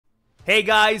Hey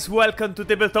guys, welcome to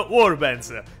Tabletop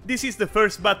Warbands! This is the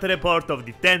first battle report of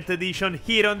the 10th edition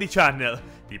here on the channel.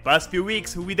 The past few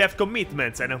weeks we'd have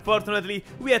commitments and unfortunately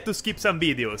we had to skip some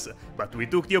videos, but we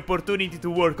took the opportunity to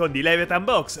work on the Leviathan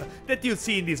box that you'll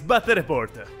see in this battle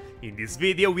report. In this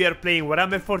video we are playing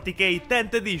Warhammer 40K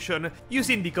 10th edition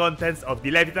using the contents of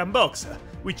the Leviathan box,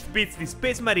 which pits the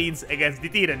Space Marines against the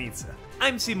Tyranids.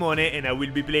 I'm Simone and I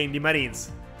will be playing the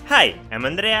Marines. Hi, I'm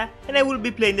Andrea and I will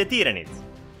be playing the Tyranids.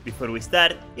 Before we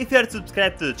start, if you are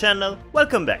subscribed to the channel,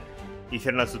 welcome back. If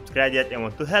you're not subscribed yet and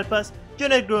want to help us,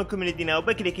 join our growing community now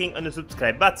by clicking on the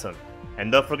subscribe button.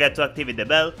 And don't forget to activate the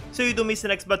bell so you don't miss the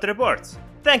next battle reports.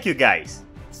 Thank you guys!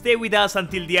 Stay with us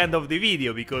until the end of the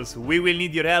video because we will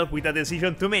need your help with a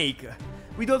decision to make.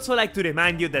 We'd also like to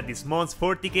remind you that this month's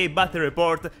 40k battle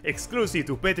report, exclusive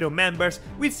to Patreon members,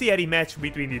 will see a rematch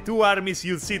between the two armies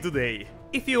you'll see today.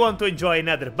 If you want to enjoy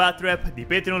another battle rep, the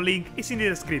Patreon link is in the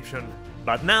description.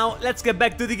 But now, let's get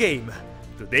back to the game.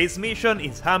 Today's mission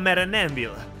is Hammer and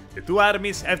Anvil. The two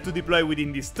armies have to deploy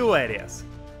within these two areas.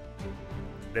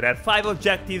 There are 5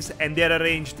 objectives and they are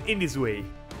arranged in this way.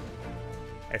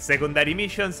 As secondary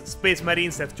missions, Space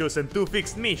Marines have chosen 2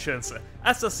 fixed missions,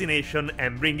 Assassination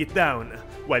and Bring It Down,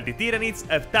 while the Tyranids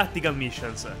have tactical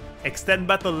missions, Extend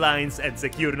Battle Lines and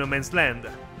Secure No Man's Land.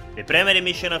 The primary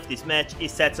mission of this match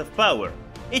is Sets of Power.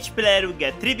 Each player will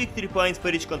get 3 victory points for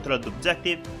each controlled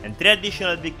objective and 3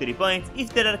 additional victory points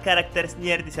if there are characters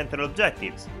near the central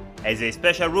objectives. As a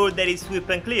special rule, there is Sweep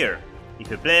and Clear. If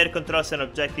a player controls an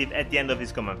objective at the end of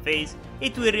his command phase,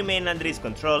 it will remain under his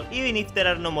control even if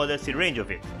there are no models in range of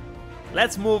it.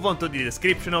 Let's move on to the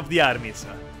description of the armies.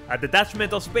 A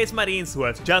detachment of Space Marines who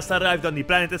have just arrived on the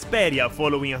planet Hesperia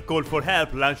following a call for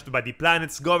help launched by the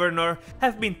planet's governor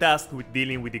have been tasked with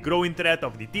dealing with the growing threat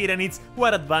of the Tyranids who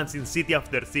are advancing city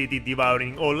after city,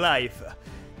 devouring all life.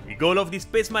 The goal of the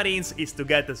Space Marines is to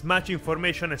get as much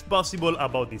information as possible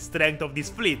about the strength of this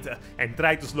fleet and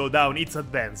try to slow down its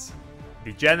advance.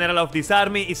 The general of this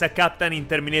army is a captain in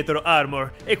Terminator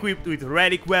armor, equipped with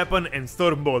relic weapon and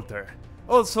storm bolter.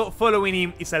 Also, following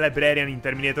him is a librarian in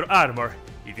Terminator armor.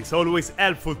 It is always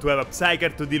helpful to have a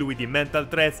psyker to deal with the mental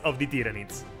threats of the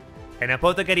Tyranids. An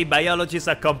apothecary biologist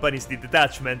accompanies the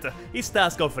detachment. His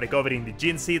task of recovering the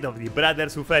gene seed of the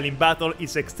brothers who fell in battle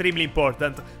is extremely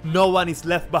important. No one is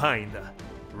left behind.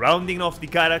 Rounding off the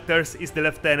characters is the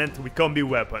lieutenant with combi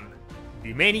weapon.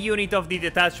 The main unit of the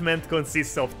detachment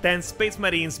consists of 10 Space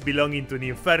Marines belonging to the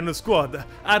Inferno squad,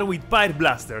 armed with Pyre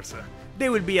Blasters. They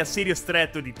will be a serious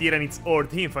threat to the Tyranids'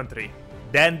 Horde infantry.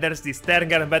 Then there's the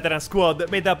Sternguard veteran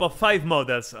squad made up of 5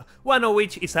 models, one of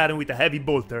which is armed with a heavy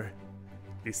bolter.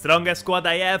 The strongest squad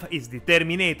I have is the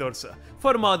Terminators,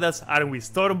 4 models armed with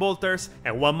storm bolters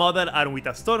and 1 model armed with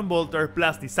a storm bolter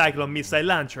plus the Cyclone missile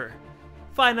launcher.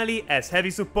 Finally, as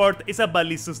heavy support is a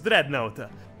Ballistus Dreadnought,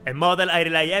 a model I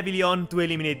rely heavily on to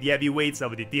eliminate the heavyweights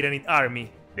of the Tyranid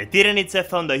army. The Tyranids have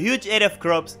found a huge area of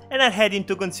crops and are heading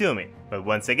to consume it, but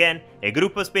once again, a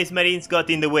group of Space Marines got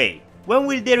in the way. When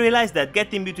will they realize that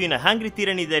getting between a hungry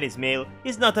Tyranid and his meal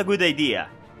is not a good idea?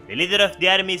 The leader of the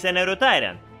army is a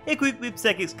Neurotyrant, equipped with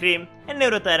Psychic Scream and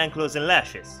Neurotyrant Claws and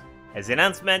Lashes. As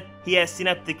enhancement, he has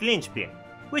Synaptic Lynchpin,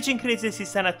 which increases his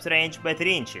synapse range by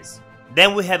 3 inches.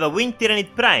 Then we have a winged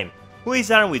Tyranid Prime, who is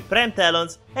armed with Prime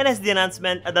Talons and has the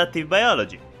enhancement Adaptive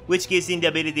Biology, which gives him the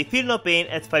ability Feel No Pain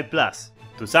at 5+.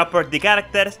 To support the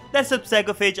characters, there's a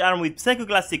Psychophage armed with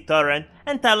Psychoclastic Torrent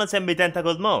and Talons and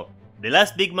Tentacled Maw. The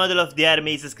last big model of the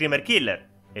army is a Screamer Killer,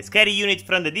 a scary unit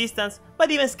from the distance,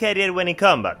 but even scarier when in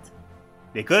combat.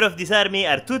 The core of this army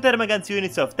are 2 Thermagants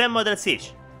units of 10 models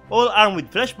each, all armed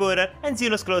with Flesh Borer and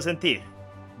Xenos Claws and Teeth.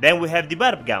 Then we have the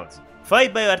Barb Gowns,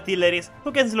 5 bioartilleries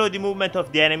who can slow the movement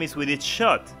of the enemies with each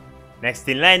shot. Next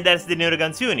in line there's the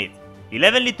Neurogans unit,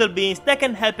 11 little beings that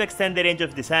can help extend the range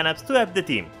of the synapse to help the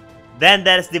team. Then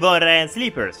there's the Von Ryan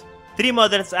Sleepers, 3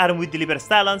 models armed with Leaper's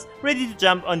Talons ready to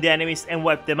jump on the enemies and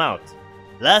wipe them out.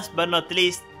 Last but not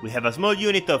least, we have a small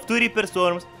unit of 2 Reaper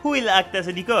Storms who will act as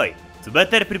a decoy. To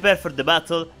better prepare for the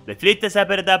battle, the fleet has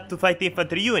separated up to fight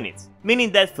infantry units,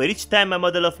 meaning that for each time a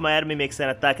model of my army makes an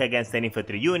attack against an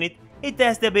infantry unit, it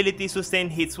has the ability to sustain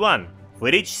hits 1. For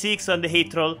each 6 on the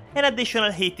hit roll, an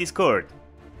additional hit is scored.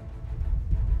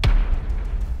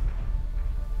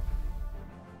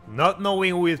 Not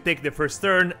knowing who will take the first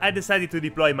turn, I decided to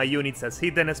deploy my units as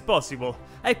hidden as possible.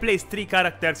 I placed 3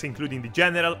 characters including the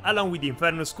general along with the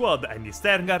Inferno squad and the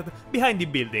Sternguard behind the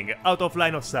building, out of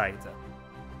line of sight.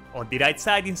 On the right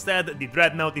side instead, the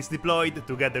Dreadnought is deployed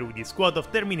together with the squad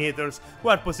of Terminators who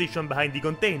are positioned behind the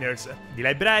containers. The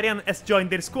Librarian has joined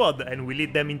their squad and will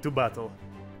lead them into battle.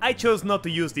 I chose not to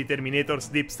use the Terminator's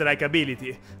Deep Strike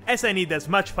ability, as I need as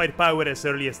much firepower as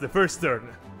early as the first turn.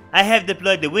 I have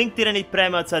deployed the winged Tyranid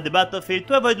Prime outside the battlefield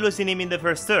to avoid losing him in the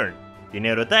first turn. The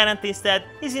Neurotyrant instead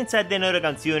is inside the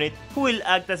Neuroguns unit, who will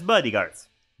act as bodyguards.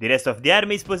 The rest of the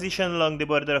army is positioned along the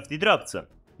border of the drop zone.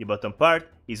 The bottom part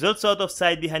is also out of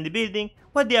sight behind the building,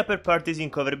 while the upper part is in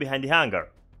cover behind the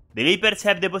hangar. The Leapers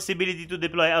have the possibility to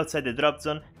deploy outside the drop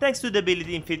zone thanks to the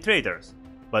ability Infiltrators,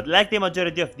 but like the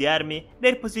majority of the army,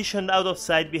 they're positioned out of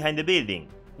sight behind the building.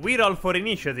 We roll for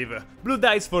initiative, blue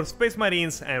dice for Space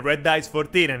Marines and red dice for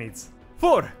Tyranids.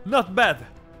 4, not bad!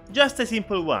 Just a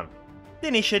simple one. The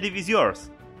initiative is yours.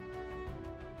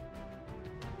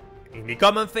 In the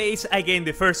command phase, I gain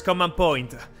the first command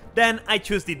point. Then I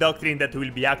choose the doctrine that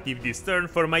will be active this turn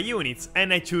for my units,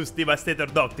 and I choose Devastator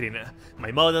Doctrine.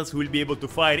 My models will be able to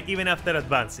fire even after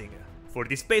advancing. For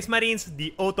the Space Marines,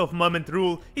 the Oath of Moment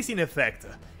rule is in effect.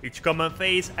 Each command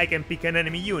phase, I can pick an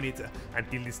enemy unit.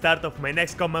 Until the start of my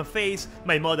next command phase,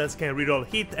 my models can reroll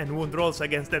hit and wound rolls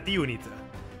against that unit.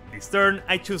 This turn,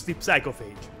 I choose the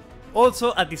Psychophage.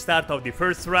 Also, at the start of the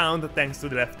first round, thanks to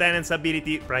the Lieutenant's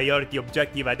ability Priority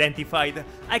Objective Identified,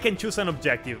 I can choose an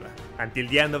objective. Until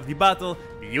the end of the battle,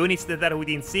 the units that are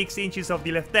within 6 inches of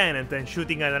the Lieutenant and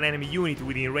shooting at an enemy unit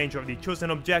within range of the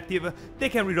chosen objective, they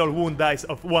can reroll wound dice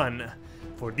of 1.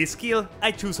 For this skill,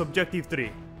 I choose Objective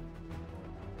 3.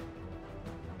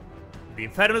 The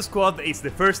Inferno Squad is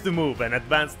the first to move and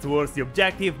advance towards the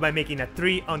objective by making a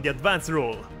 3 on the advance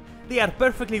roll. They are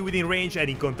perfectly within range and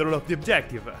in control of the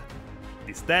objective.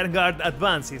 The Stern Guard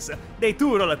advances, they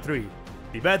too roll a 3.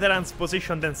 The veterans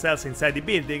position themselves inside the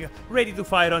building, ready to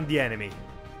fire on the enemy.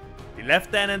 The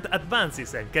Lieutenant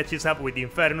advances and catches up with the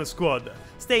Inferno Squad,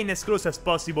 staying as close as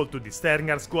possible to the Stern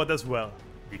Guard squad as well.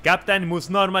 The Captain moves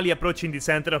normally approaching the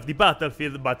center of the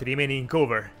battlefield but remaining in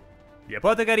cover. The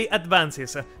Apothecary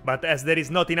advances, but as there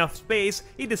is not enough space,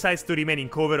 he decides to remain in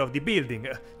cover of the building,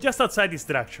 just outside the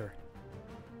structure.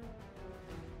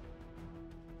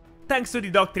 Thanks to the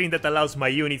doctrine that allows my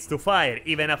units to fire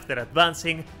even after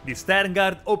advancing, the Stern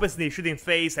Guard opens the shooting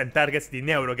phase and targets the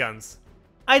Neuroguns.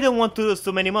 I don't want to lose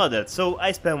too many models, so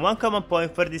I spend 1 command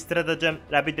point for the stratagem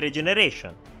Rapid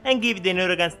Regeneration, and give the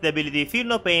Neuroguns the ability Feel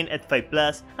No Pain at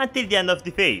 5+ until the end of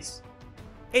the phase.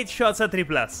 8 shots at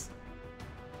 3+.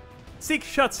 6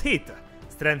 shots hit,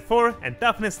 Strength 4 and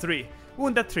Toughness 3,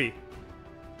 Wound at 3.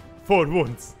 4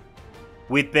 wounds.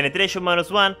 With Penetration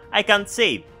 -1, I can't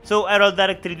save, so I roll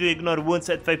directly to ignore wounds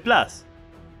at 5+.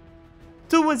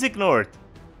 2 wounds ignored.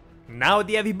 Now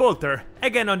the Heavy Bolter,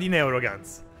 again on the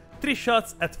Neuroguns. 3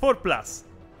 shots at 4+.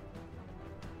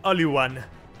 Only 1.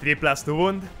 3+ to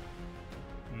wound.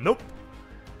 Nope.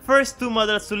 First 2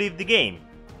 models to leave the game.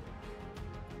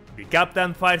 The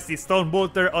Captain fires the Stone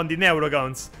Bolter on the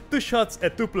Neuroguns. 2 shots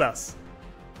at 2+.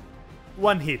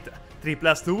 1 hit.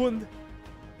 3+ to wound.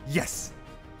 Yes!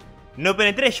 No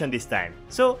penetration this time,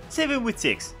 so save it with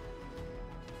 6.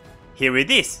 Here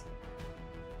it is!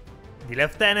 The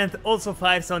Lieutenant also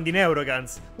fires on the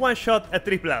Neuroguns. 1 shot at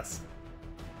 3+.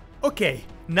 Okay,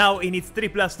 now he needs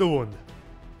 3+ to wound.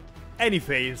 And he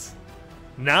fails.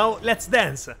 Now let's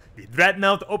dance! The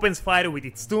Dreadnought opens fire with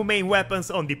its 2 main weapons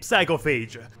on the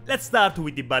Psychophage. Let's start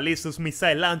with the Ballistus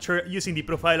Missile Launcher using the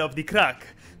profile of the Crack.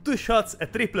 2 shots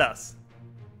at 3+.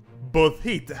 Both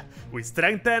hit. With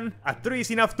Strength 10, a 3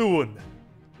 is enough to wound.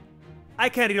 I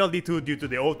can reroll the 2 due to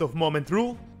the Oath of Moment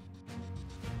rule.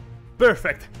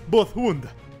 Perfect, both wound.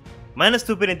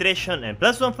 -2 penetration and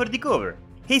 +1 for the cover.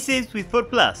 He saves with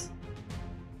 4+.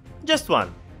 Just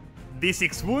 1.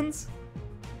 D6 wounds?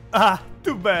 Ah,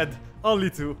 too bad, only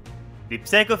 2. The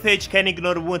Psychophage can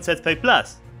ignore wounds at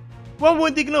 5+. 1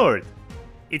 wound ignored.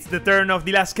 It's the turn of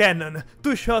the last cannon,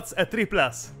 2 shots at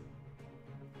 3+.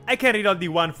 I can reroll the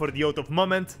 1 for the Oath of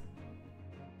Moment.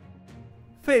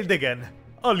 Failed again,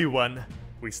 only 1.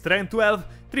 With Strength 12,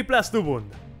 3+ to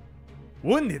wound.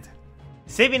 Wounded.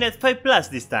 Saving at 5+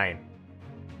 this time.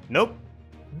 Nope.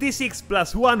 D6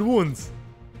 +1 wounds.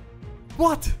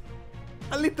 What?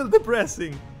 A little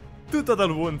depressing. 2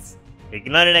 total wounds.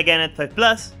 Ignoring again at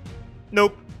 5+.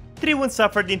 Nope. 3 wounds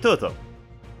suffered in total.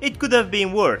 It could have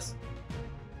been worse.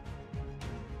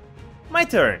 My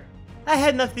turn. I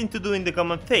had nothing to do in the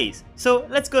command phase, so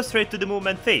let's go straight to the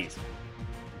movement phase.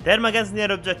 Termagants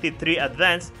near objective 3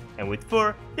 advance, and with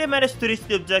 4, they manage to reach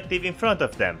the objective in front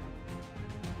of them.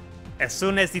 As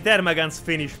soon as the Termagants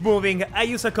finish moving, I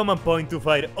use a command point to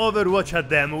fire Overwatch at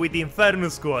them with the Inferno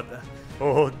Squad.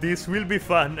 Oh, this will be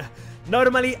fun.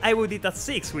 Normally I would hit at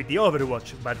 6 with the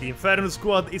Overwatch, but the Inferno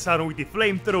Squad is armed with the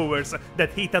flamethrowers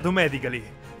that hit automatically.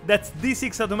 That's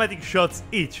D6 automatic shots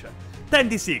each.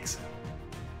 10d6.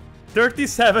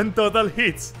 37 total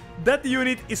hits. That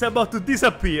unit is about to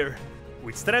disappear.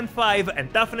 With strength 5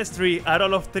 and toughness 3, a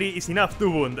roll of 3 is enough to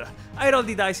wound. I roll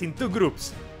the dice in 2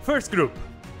 groups. First group,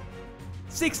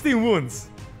 16 wounds.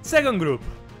 Second group,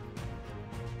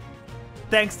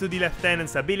 thanks to the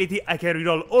lieutenant's ability, I can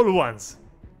reroll all ones.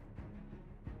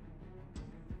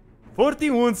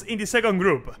 14 wounds in the second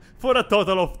group, for a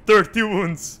total of 30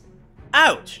 wounds.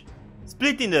 Ouch!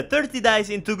 Splitting the 30 dice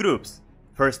in 2 groups.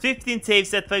 First 15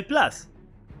 saves at 5+.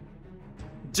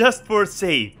 Just 4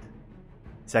 saved.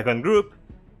 Second group,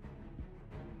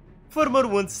 4 more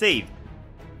wounds saved.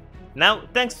 Now,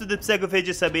 thanks to the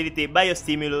Psychophage's ability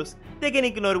Biostimulus, they can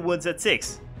ignore wounds at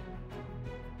 6.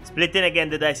 Splitting again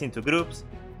the dice into groups,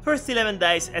 first 11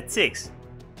 dice at 6.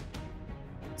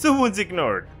 2 wounds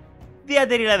ignored. The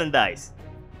other 11 dice.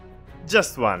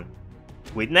 Just 1.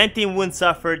 With 19 wounds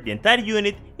suffered, the entire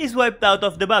unit is wiped out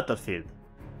of the battlefield.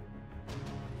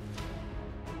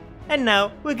 And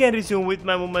now, we can resume with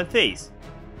my movement phase.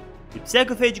 The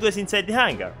Psychophage goes inside the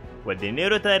hangar, while the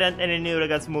Neurotyrant and the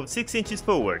Neurogans move 6 inches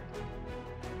forward.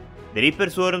 The Reaper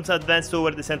Swarms advance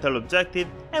toward the central objective,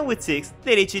 and with 6,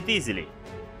 they reach it easily.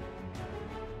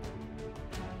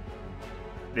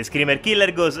 The Screamer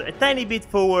Killer goes a tiny bit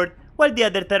forward, while the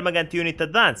other Termagant unit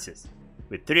advances.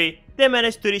 With 3, they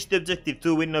manage to reach the objective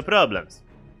 2 with no problems.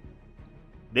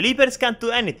 The Leapers can't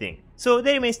do anything, so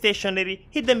they remain stationary,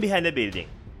 hidden behind a building,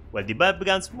 while the Barb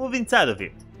Guns move inside of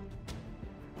it.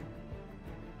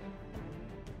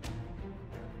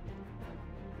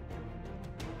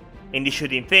 In the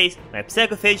shooting phase, my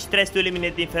Psychophage tries to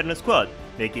eliminate the Inferno Squad,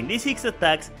 making D6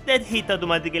 attacks that hit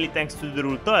automatically thanks to the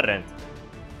rule Torrent.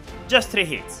 Just 3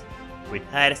 hits. With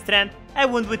higher strength, I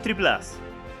wound with 3+.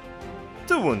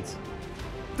 2 wounds.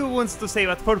 2 wounds to save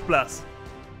at 4+.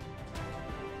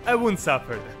 A wound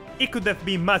suffered. It could have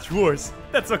been much worse,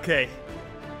 that's okay.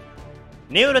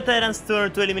 Neurotyrant's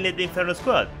turn to eliminate the Inferno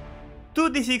Squad. 2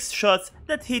 D6 shots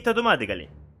that hit automatically.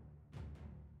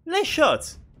 9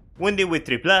 shots. Wounding with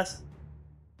 3+.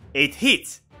 8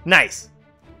 hits. Nice.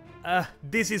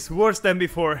 This is worse than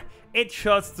before. 8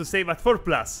 shots to save at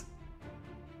 4+.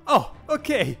 Oh,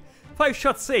 okay. 5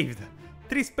 shots saved.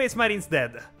 3 Space Marines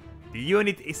dead. The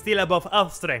unit is still above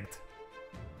half strength.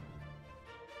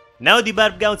 Now the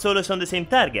Barb Gown solos on the same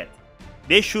target.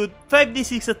 They shoot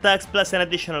 5d6 attacks plus an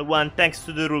additional 1 thanks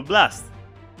to the rule Blast.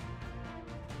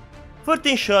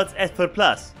 14 shots at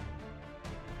 4+.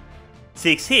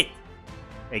 6 hit.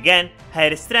 Again,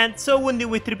 higher strength, so wounding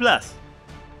with 3+.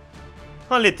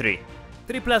 Only 3.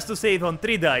 3+ to save on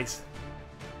 3 dice.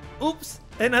 Oops,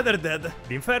 another dead.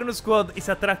 The Inferno Squad is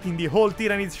attracting the whole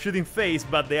Tyranids shooting phase,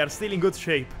 but they are still in good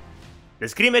shape. The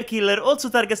Screamer Killer also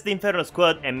targets the Inferno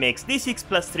Squad and makes d6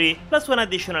 plus 3 plus 1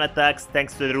 additional attacks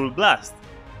thanks to the rule Blast.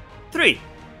 3.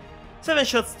 7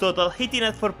 shots total, hitting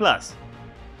at 4+.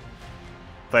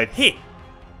 5 hit.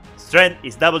 Strength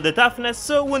is double the toughness,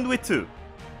 so wound with 2.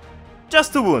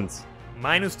 Just 2 wounds.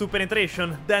 -2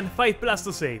 penetration, then 5+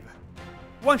 to save.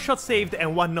 1 shot saved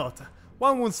and 1 not.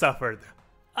 1 wound suffered.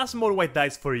 A small white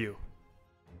dice for you.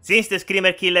 Since the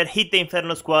Screamer Killer hit the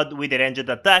Inferno Squad with a ranged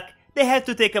attack, they have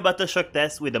to take a battle shock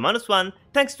test with a -1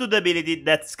 thanks to the ability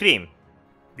Death Scream.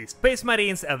 The Space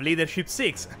Marines have leadership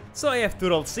 6, so I have to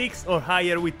roll 6 or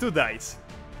higher with 2 dice.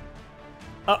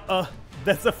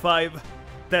 That's a 5.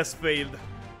 Test failed.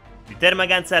 The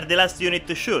Termagants are the last unit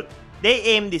to shoot. They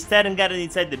aim the Stern Guard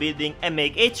inside the building and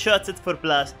make 8 shots at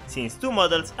 4+, since 2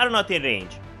 models are not in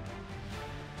range.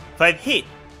 5 hit,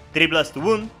 3+ to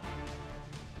wound,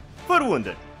 4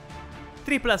 wounded.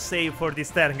 3+ save for the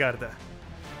Stern Guard.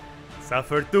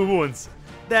 Suffered 2 wounds.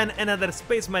 Then another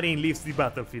Space Marine leaves the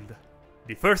battlefield.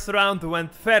 The first round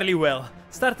went fairly well.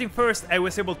 Starting first, I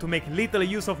was able to make little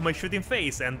use of my shooting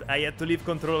phase, and I had to leave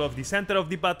control of the center of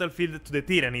the battlefield to the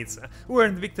Tyranids, who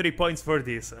earned victory points for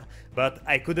this. But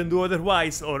I couldn't do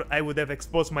otherwise, or I would have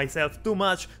exposed myself too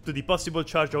much to the possible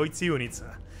charge of its units.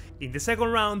 In the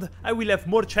second round, I will have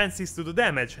more chances to do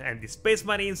damage, and the Space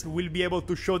Marines will be able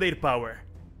to show their power.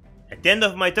 At the end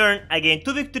of my turn, I gain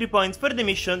 2 victory points for the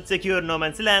mission Secure No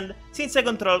Man's Land, since I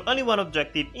control only one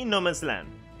objective in No Man's Land.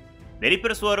 The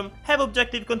Reaper Swarm have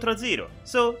objective control 0,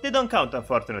 so they don't count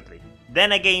unfortunately.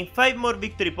 Then I gain 5 more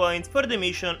victory points for the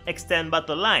mission Extend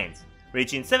Battle Lines,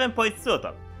 reaching 7 points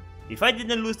total. If I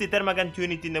didn't lose the Termagant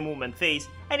unit in the movement phase,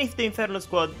 and if the Inferno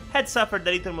Squad had suffered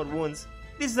a little more wounds,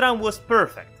 this round was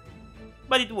perfect.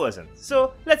 But it wasn't,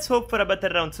 so let's hope for a better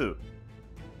round 2.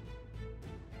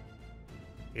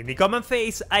 In the command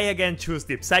phase, I again choose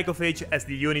the Psychophage as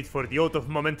the unit for the Out of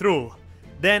Moment rule.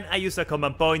 Then I use a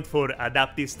command point for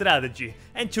Adaptive Strategy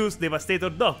and choose Devastator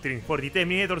Doctrine for the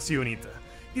Terminator's unit.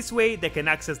 This way they can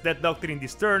access that doctrine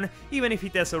this turn even if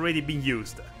it has already been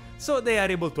used. so they are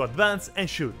able to advance and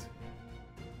shoot.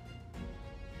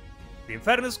 The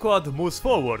Inferno squad moves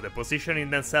forward, positioning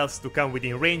themselves to come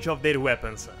within range of their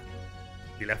weapons.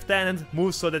 The Lieutenant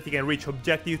moves so that he can reach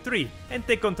Objective 3 and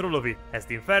take control of it, as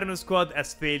the Inferno squad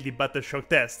has failed the Battle Shock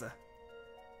test.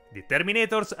 The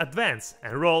Terminators advance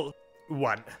and roll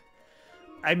 1.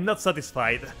 I'm not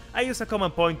satisfied, I use a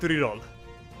command point to reroll.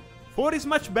 4 is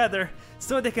much better,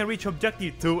 so they can reach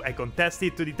Objective 2 and contest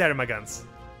it to the Thermagants.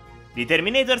 The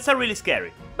Terminators are really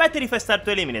scary, better if I start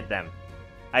to eliminate them.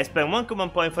 I spend 1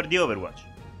 command point for the Overwatch.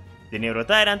 The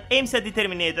Neurotyrant aims at the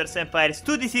Terminators and fires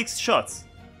 2d6 shots.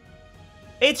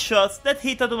 8 shots that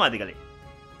hit automatically.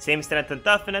 Same strength and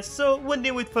toughness, so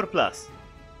wounding with 4+.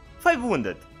 5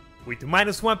 wounded. With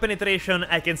 -1 penetration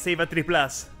I can save a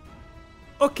 3+.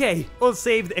 Okay, all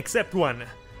saved except 1.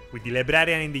 With the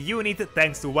Librarian in the unit,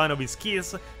 thanks to one of his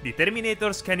skills, the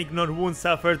Terminators can ignore wounds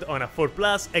suffered on a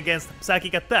 4+ against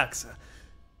psychic attacks.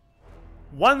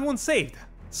 1 wound saved,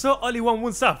 so only 1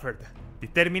 wound suffered. The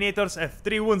Terminators have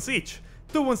 3 wounds each,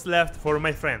 2 wounds left for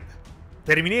my friend.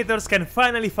 Terminators can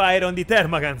finally fire on the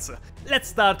Thermagants. Let's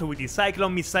start with the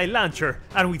Cyclone Missile Launcher,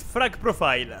 armed with frag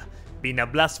profile. Being a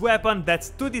blast weapon, that's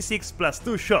 2d6 plus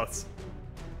 2 shots.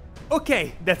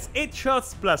 Okay, that's 8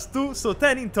 shots plus 2, so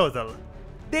 10 in total.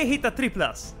 They hit a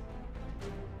 3+.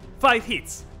 5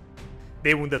 hits.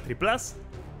 They wound a 3+.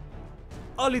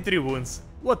 Only 3 wounds,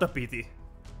 what a pity.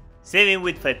 Saving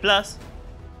with 5+.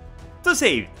 2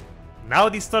 saved. Now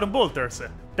the Storm Bolters.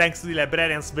 Thanks to the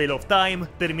Librarian's Veil of Time,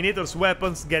 Terminator's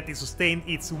weapons get the sustained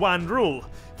hits 1 rule.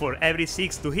 For every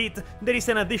 6 to hit, there is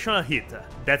an additional hit.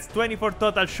 That's 24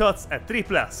 total shots at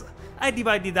 3+. I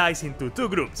divide the dice into 2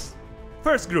 groups.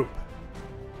 First group.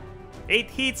 8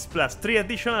 hits plus 3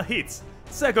 additional hits.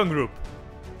 Second group.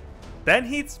 10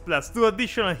 hits plus 2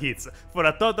 additional hits, for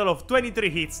a total of 23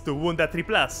 hits to wound a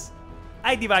 3+.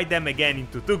 I divide them again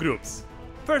into 2 groups.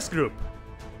 First group.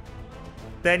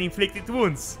 10 inflicted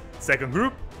wounds. Second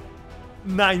group.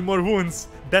 9 more wounds.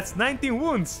 That's 19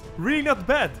 wounds. Really not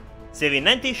bad. Saving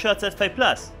 19 shots at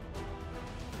 5+.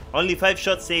 Only 5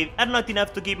 shots saved are not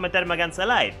enough to keep my Thermagants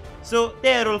alive, so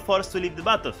they are all forced to leave the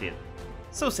battlefield.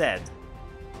 So sad.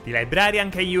 The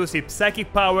Librarian can use his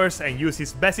psychic powers and use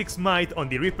his basic smite on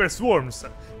the Reaper Swarms.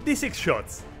 D6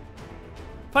 shots.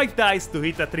 5 dice to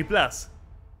hit a 3+.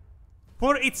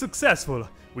 For it's successful.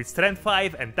 With strength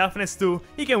 5 and toughness 2,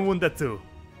 he can wound a 2.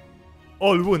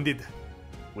 All wounded.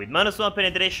 With -1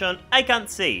 penetration, I can't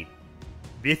save.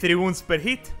 D3 wounds per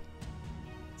hit.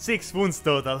 6 wounds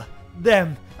total.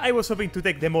 Damn, I was hoping to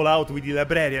take them all out with the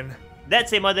Librarian.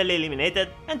 That's a model eliminated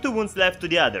and 2 wounds left to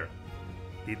the other.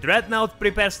 The Dreadnought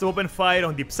prepares to open fire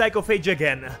on the Psychophage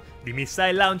again. The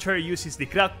missile launcher uses the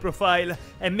crack profile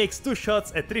and makes 2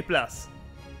 shots at 3+.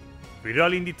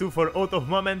 Rerolling the 2 for out of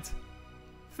moment.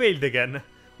 Failed again.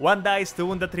 1 dice to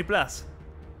wound a 3+.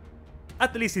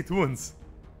 At least it wounds.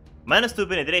 -2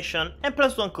 penetration and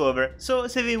 +1 cover, so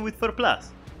saving with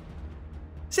 4+.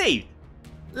 Saved!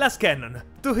 Last cannon.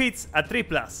 2 hits at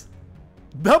 3+.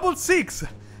 Double 6!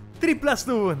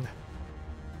 3+2 wound.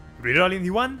 Rerolling the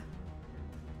 1.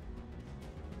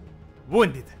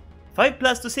 Wounded.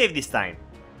 5+ to save this time.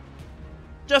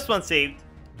 Just 1 saved.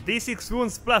 D6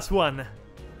 wounds plus 1.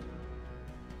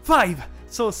 5!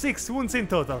 So 6 wounds in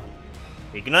total.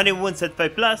 Ignoring wounds at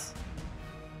 5+.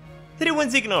 3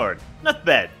 wounds ignored. Not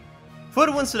bad.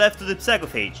 4 wounds left to the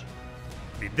Psychophage.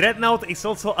 The Dreadnought is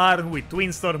also armed with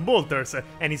Twin Storm Bolters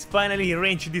and is finally in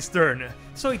range this turn,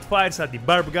 so it fires at the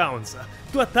Barb Gowns.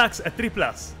 2 attacks at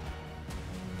 3+.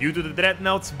 Due to the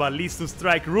Dreadnought's Ballists to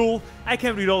Strike rule, I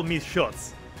can reroll missed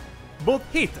shots. Both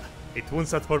hit. It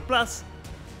wounds at 4+.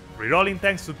 Rerolling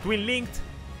thanks to Twin Linked.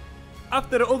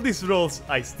 After all these rolls,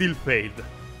 I still failed.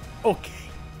 Okay.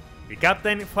 The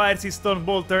Captain fires his Storm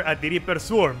Bolter at the Reaper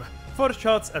Swarm. 4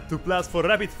 shots at 2+ for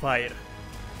rapid fire.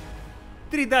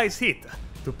 3 dice hit.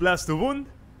 2+ to wound.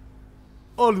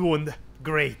 All wound.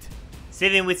 Great.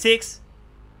 Saving with 6.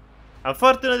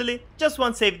 Unfortunately, just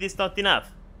 1 save is not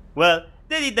enough. Well,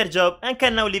 they did their job and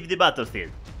can now leave the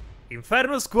battlefield.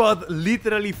 Inferno Squad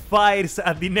literally fires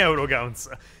at the Neurogowns.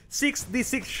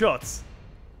 6d6 shots.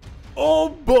 Oh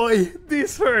boy,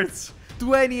 this hurts!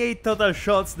 28 total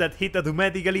shots that hit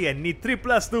automatically and need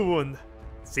 3+ to wound.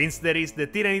 Since there is the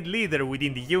Tyranid leader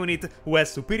within the unit who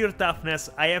has superior toughness,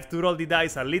 I have to roll the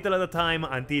dice a little at a time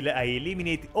until I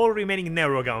eliminate all remaining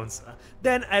Neurogowns.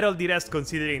 Then I roll the rest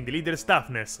considering the leader's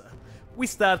toughness. We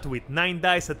start with 9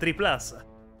 dice at 3+.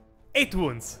 8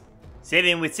 wounds.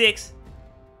 Saving with 6.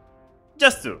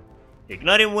 Just 2.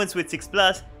 Ignoring wounds with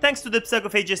 6+, thanks to the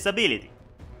Psychophage's ability.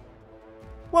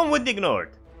 1 wound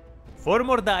ignored. 4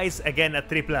 more dice again at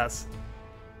 3+.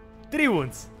 3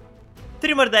 wounds.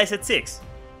 3 more dice at 6.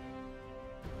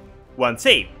 1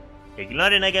 save.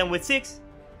 Ignoring again with 6.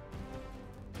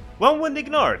 1 wound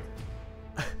ignored.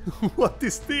 What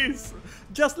is this?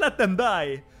 Just let them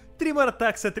die. 3 more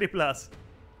attacks at 3+.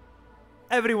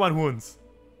 Everyone wounds.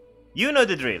 You know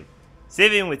the drill.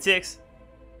 Saving with 6.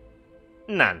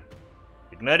 None.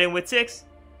 Ignoring with 6.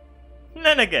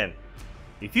 None again.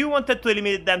 If you wanted to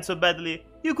eliminate them so badly,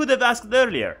 you could have asked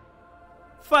earlier.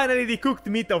 Finally, the cooked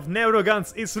meat of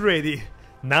Neuroguns is ready.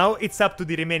 Now it's up to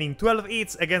the remaining 12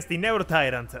 hits against the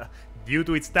Neurotyrant. Due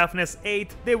to its toughness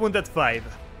 8, they wounded 5.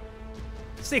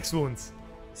 6 wounds.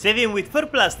 Saving with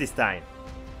 4+ this time.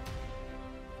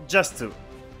 Just 2.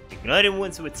 Ignoring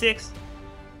wounds with 6.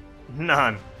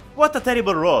 None. What a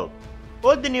terrible roll.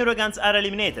 All the Neuroguns are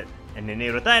eliminated, and the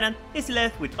Neurotyrant is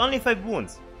left with only 5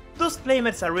 wounds. Those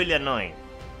flamers are really annoying.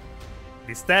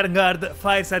 The Stern Guard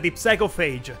fires at the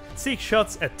Psychophage, 6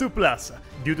 shots at 2+,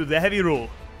 due to the heavy roll.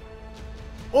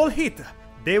 All hit,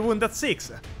 they wound at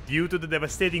 6, due to the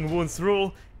devastating wounds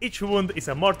rule, each wound is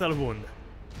a mortal wound.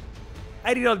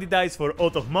 I reroll the dice for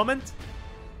out of moment.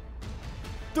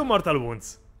 2 mortal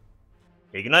wounds.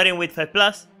 Ignoring with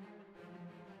 5+.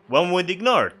 1 wound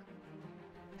ignored.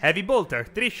 Heavy Bolter,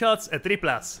 3 shots at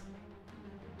 3+.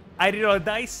 I reroll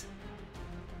dice.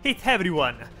 Hit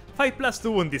everyone,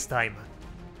 5+2 wound this time.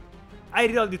 I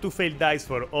reroll the 2 failed dice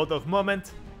for out of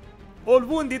moment. All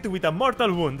wounded with a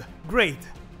mortal wound, great.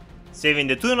 Saving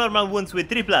the 2 normal wounds with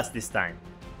 3+ this time.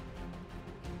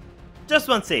 Just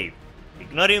 1 save.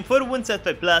 Ignoring 4 wounds at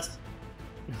 5+.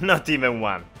 Not even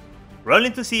 1.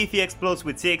 Rolling to see if he explodes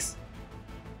with 6.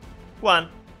 1.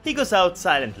 He goes out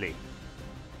silently.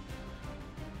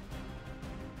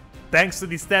 Thanks to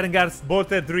the Stern Guard's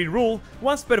bolted drill rule,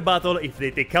 once per battle if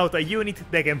they take out a unit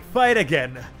they can fire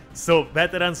again. So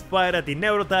veterans fire at the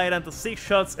Neurotyrant 6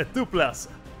 shots at 2+.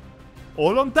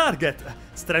 All on target,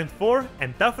 strength 4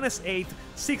 and toughness 8,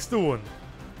 6 to wound.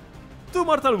 2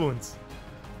 mortal wounds.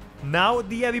 Now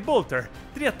the heavy bolter,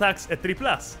 3 attacks at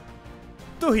 3+.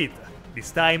 2 hit,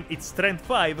 this time it's strength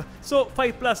 5, so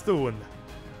 5+ to wound.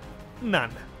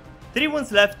 None. 3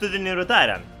 wounds left to the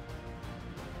Neurotyrant.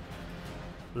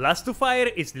 Last to fire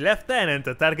is the Lieutenant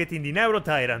targeting the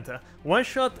Neurotyrant, 1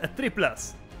 shot at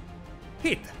 3+.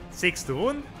 Hit, 6 to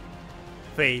wound.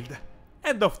 Failed.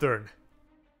 End of turn.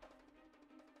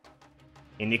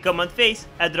 In the command phase,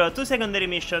 I draw 2 secondary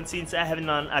missions since I have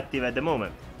none active at the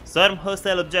moment. Storm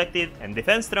Hostile Objective and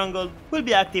Defense Stronghold will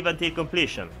be active until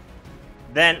completion.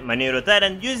 Then my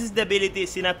Neurotyrant uses the ability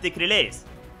Synaptic Relays.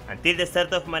 Until the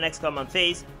start of my next command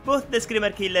phase, both the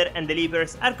Screamer Killer and the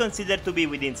Leapers are considered to be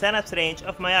within Synapse range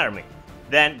of my army.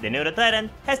 Then the Neurotyrant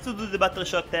has to do the Battle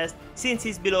Shock test since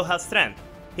he's below half strength.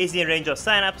 He's in range of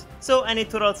Synapse, so I need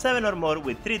to roll 7 or more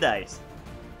with 3 dice.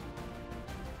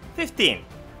 15.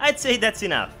 I'd say that's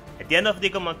enough. At the end of the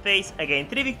command phase, I gain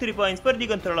 3 victory points for the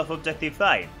control of Objective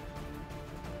 5.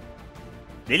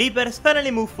 The Leapers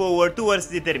finally move forward towards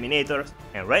the Terminators,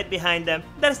 and right behind them,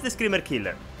 there's the Screamer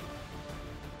Killer.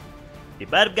 The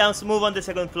Barb Gowns move on the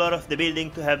second floor of the building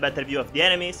to have better view of the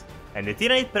enemies, and the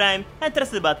Tyranid Prime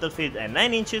enters the battlefield at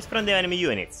 9 inches from the enemy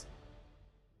units.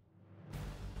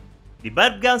 The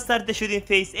Barb Gowns start the shooting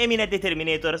phase aiming at the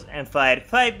Terminators and fire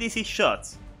 5d6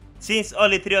 shots. Since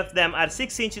only 3 of them are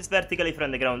 6 inches vertically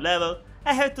from the ground level,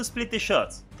 I have to split the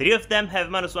shots. 3 of them have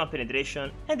 -1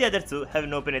 penetration and the other 2 have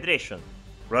no penetration.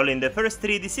 Rolling the first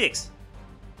 3d6.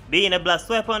 Being a blast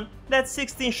weapon, that's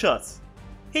 16 shots.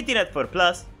 Hitting at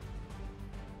 4+.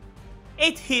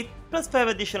 8 hit plus 5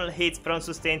 additional hits from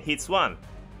sustained hits 1.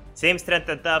 Same strength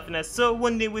and toughness, so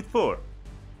wounding with 4.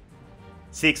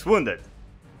 6 wounded.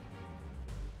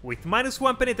 With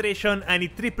 -1 penetration, I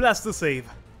need 3+ to save.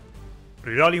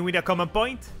 Rerolling with a command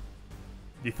point.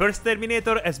 The first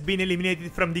Terminator has been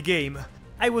eliminated from the game.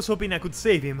 I was hoping I could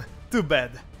save him. Too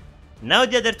bad. Now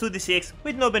the other 2d6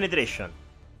 with no penetration.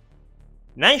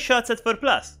 9 shots at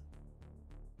 4+.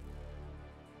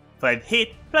 5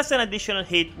 hit plus an additional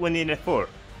hit wounding at 4.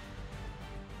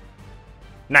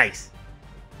 Nice!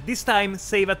 This time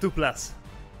save at 2+.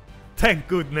 Thank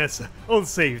goodness, all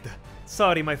saved.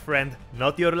 Sorry my friend,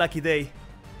 not your lucky day.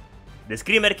 The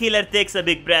Screamer Killer takes a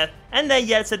big breath and then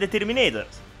yells at the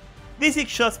Terminators. D6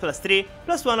 shots plus 3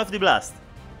 plus 1 of the blast.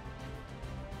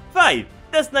 5!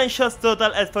 That's 9 shots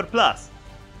total at 4+.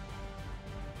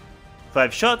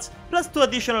 5 shots plus 2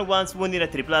 additional ones wounding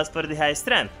at 3+ for the high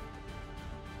strength.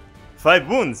 5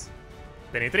 wounds.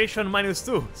 Penetration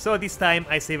 -2, so this time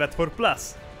I save at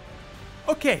 4+.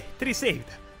 Okay, 3 saved.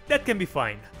 That can be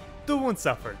fine. 2 wounds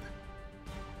suffered.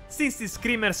 Since the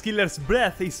Screamer Killer's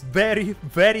breath is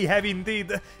very heavy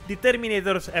indeed, the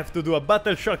Terminators have to do a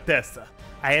Battle Shock test.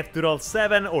 I have to roll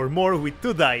 7 or more with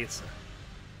 2 dice.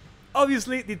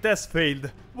 Obviously, the test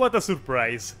failed. What a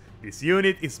surprise. This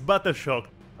unit is battle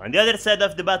shocked. On the other side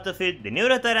of the battlefield, the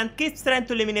Neurotyrant keeps trying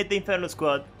to eliminate the Inferno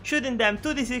Squad, shooting them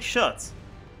 2d6 shots.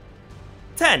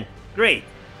 10! Great!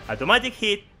 Automatic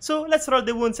hit, so let's roll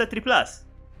the wounds at 3+.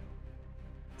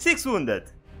 6 wounded.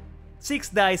 6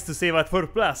 dice to save at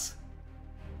 4+.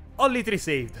 Only 3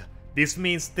 saved. This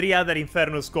means 3 other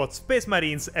Inferno Squad Space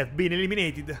Marines have been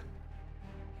eliminated.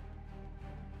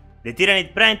 The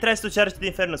Tyranid Prime tries to charge the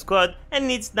Inferno Squad and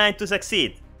needs 9 to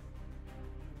succeed.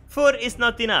 4 is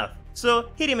not enough, so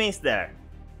he remains there.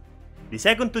 The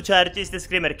second to charge is the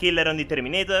Screamer Killer on the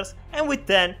Terminators, and with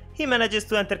 10 he manages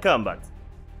to enter combat.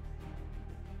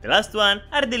 The last one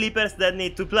are the Leapers that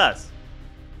need 2+.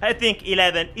 I think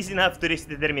 11 is enough to reach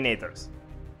the Terminators.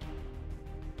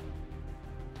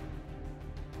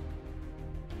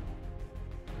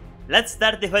 Let's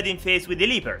start the fighting phase with the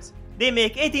Leapers. They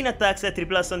make 18 attacks at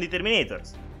 3+ on the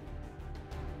Terminators.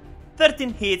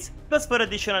 13 hits plus 4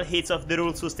 additional hits of the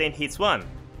rule sustained hits 1.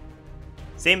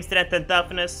 Same strength and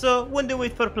toughness, so wounding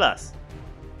with 4+.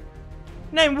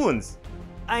 9 wounds.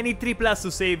 I need 3+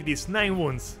 to save these 9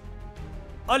 wounds.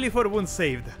 Only 4 wounds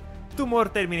saved. 2 more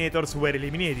Terminators were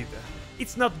eliminated.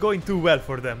 It's not going too well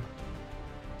for them.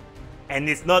 And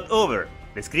it's not over.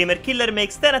 The Screamer Killer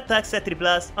makes 10 attacks at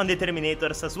 3+ on the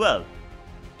Terminators as well.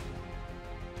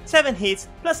 7 hits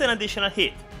plus an additional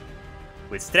hit.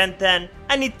 With strength 10,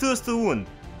 I need 2s to wound.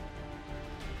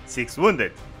 6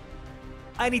 wounded.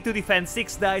 I need to defend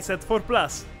 6 dice at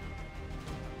 4+.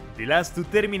 The last 2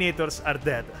 Terminators are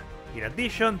dead. In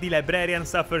addition, the Librarian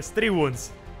suffers 3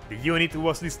 wounds. The unit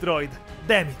was destroyed.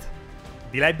 Damn it.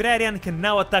 The Librarian can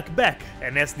now attack back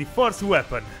and has the Force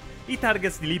weapon. He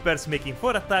targets the Leapers, making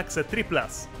 4 attacks at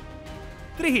 3+.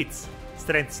 3 hits,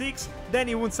 strength 6, then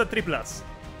he wounds at 3+.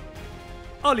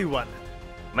 Only 1.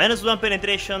 -1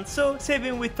 penetration, so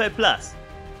saving with 5+.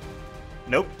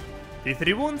 Nope. The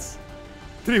 3 wounds?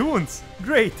 3 wounds,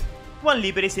 great! 1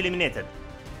 Leaper is eliminated.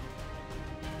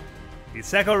 The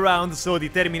second round saw the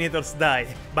Terminators die,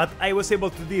 but I was able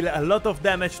to deal a lot of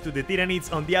damage to the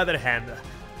Tyranids on the other hand.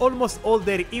 Almost all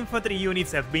their infantry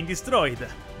units have been destroyed.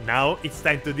 Now it's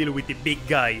time to deal with the big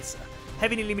guys.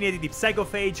 Having eliminated the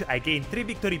Psychophage, I gained 3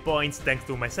 victory points thanks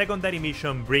to my secondary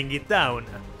mission Bring It Down.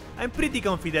 I'm pretty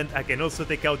confident I can also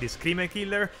take out the Screamer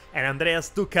Killer and Andrea's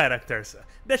 2 characters.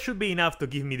 That should be enough to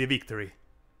give me the victory.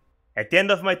 At the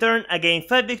end of my turn, I gained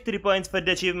 5 victory points for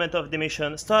the achievement of the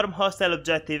mission Storm Hostile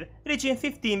Objective, reaching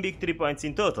 15 victory points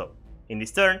in total. In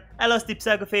this turn, I lost the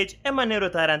Psychophage and my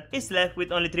Neurotyrant is left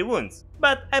with only 3 wounds,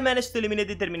 but I managed to eliminate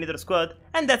the Terminator Squad,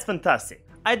 and that's fantastic.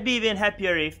 I'd be even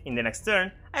happier if, in the next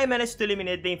turn, I managed to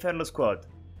eliminate the Inferno Squad.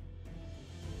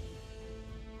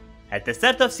 At the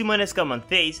start of Simone's command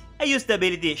phase, I used the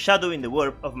ability Shadow in the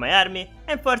Warp of my army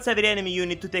and force every enemy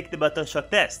unit to take the Battle Shock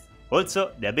test.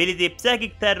 Also, the ability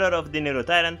Psychic Terror of the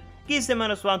Neurotyrant gives a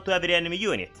 -1 to every enemy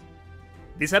unit.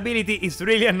 This ability is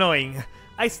really annoying.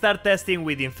 I start testing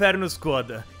with Inferno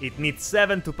Squad. It needs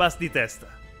 7 to pass the test.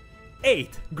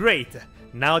 8, great!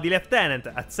 Now the Lieutenant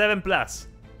at 7+.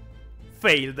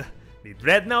 Failed. The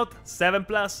Dreadnought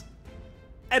 7+.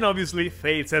 And obviously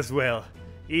fails as well.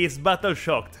 He is battle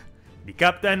shocked. The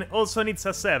Captain also needs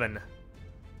a 7.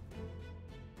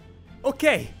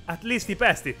 Okay, at least he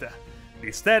passed it.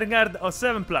 The Sternguard of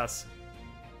 7+.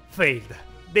 Failed.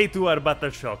 They too are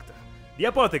battle shocked. The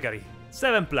Apothecary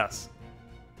 7+.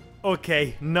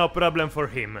 Okay, no problem for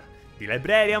him. The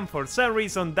Librarian for some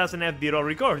reason doesn't have the roll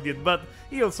recorded, but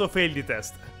he also failed the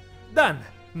test. Done!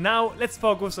 Now let's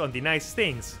focus on the nice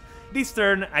things. This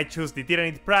turn I choose the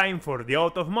Tyranid Prime for the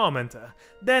Oath of Moment.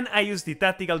 Then I use the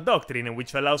Tactical Doctrine,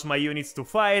 which allows my units to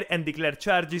fire and declare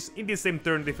charges in the same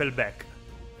turn they fell back.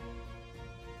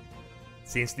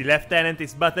 Since the Lieutenant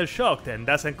is battle shocked and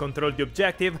doesn't control the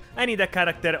objective, I need a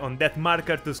character on that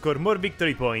marker to score more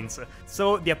victory points,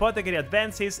 so the Apothecary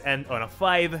advances and on a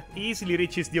 5 he easily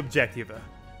reaches the objective.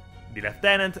 The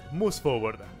Lieutenant moves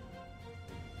forward.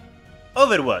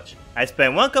 Overwatch. I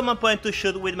spend 1 command point to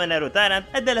shoot with my Neurotyrant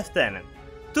at the Lieutenant.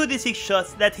 2d6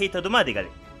 shots that hit automatically.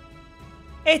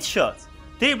 8 shots,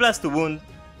 3 blasts to wound.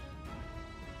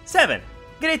 7.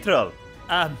 Great roll.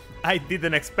 I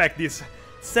didn't expect this.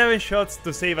 7 shots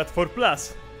to save at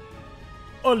 4+.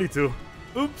 Only 2.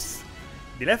 Oops.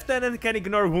 The Lieutenant can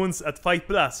ignore wounds at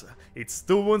 5+. It's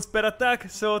 2 wounds per attack,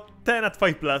 so 10 at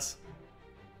 5+.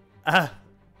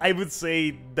 I would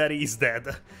say that he is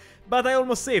dead, but I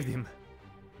almost saved him.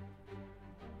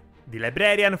 The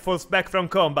Librarian falls back from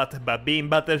combat, but being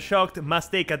battle shocked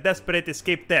must take a desperate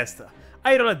escape test.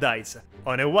 I roll a dice.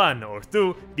 On a 1 or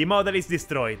 2, the model is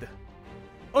destroyed.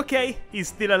 Okay, he's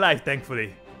still alive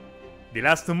thankfully. The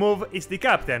last to move is the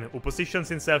captain, who positions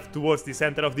himself towards the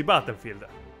center of the battlefield.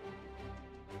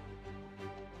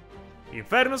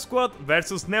 Inferno Squad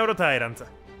vs Neurotyrant.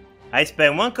 I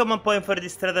spend 1 common point for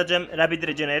this stratagem Rapid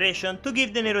Regeneration to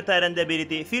give the Neurotyrant the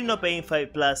ability Feel No Pain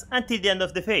 5+ until the end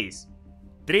of the phase.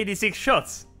 3d6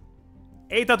 shots.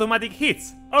 8 automatic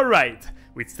hits, alright.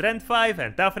 With Strength 5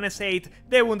 and Toughness 8,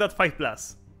 they wound at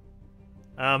 5+.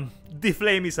 The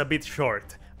flame is a bit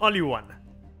short, only 1.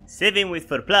 Saving with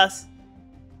 4+.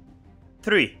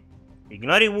 3.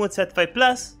 Ignoring wounds at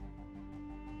 5+.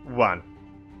 1.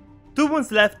 2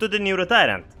 wounds left to the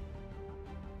Neurotyrant.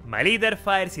 My leader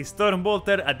fires his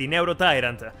Stormbolter at the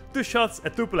Neurotyrant, 2 shots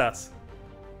at 2+.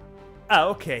 Ah,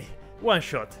 okay, 1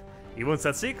 shot. He wounds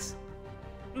at 6?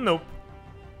 Nope.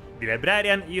 The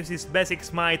Librarian uses Basic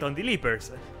Smite on the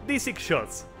Leapers, d6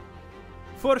 shots.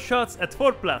 4 shots at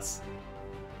 4+.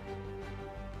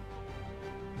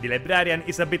 The Librarian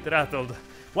is a bit rattled.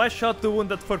 1 shot to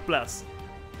wound at 4+.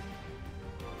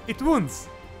 It wounds!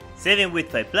 Saving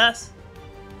with 5+.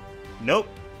 Nope,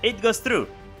 it goes through.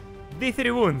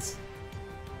 D3 wounds.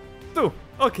 2,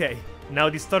 okay. Now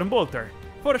the Stormbolter.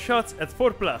 4 shots at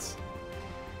 4+.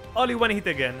 Only 1 hit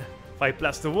again.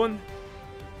 5+ to wound.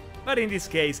 But in this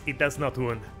case, it does not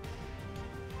wound.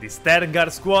 The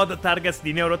Sternguard squad targets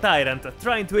the Neurotyrant,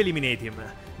 trying to eliminate him.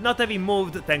 Not having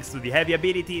moved thanks to the heavy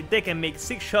ability, they can make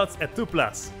 6 shots at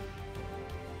 2+.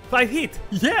 5 hit!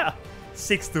 Yeah!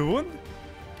 6 to wound?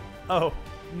 Oh,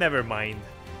 never mind.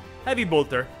 Heavy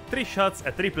Bolter, 3 shots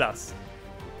at 3+.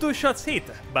 2 shots hit,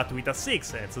 but with a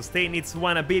 6 and sustain its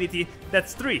 1 ability,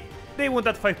 that's 3. They wound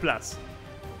at 5+.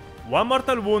 1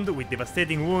 mortal wound with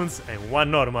devastating wounds and 1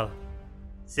 normal.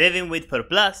 Saving with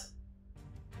 4+.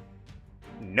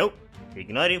 Nope,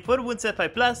 ignoring 4 wounds at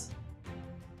 5+.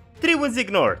 3 wounds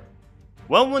ignored.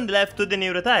 1 wound left to the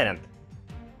Neurotyrant.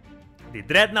 The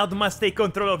Dreadnought must take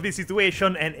control of the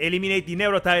situation and eliminate the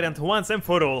Neurotyrant once and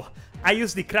for all. I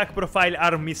use the Crack Profile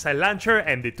Arm Missile Launcher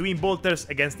and the Twin Bolters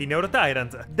against the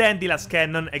Neurotyrant, then the last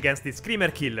cannon against the Screamer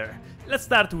Killer. Let's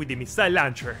start with the Missile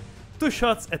Launcher. 2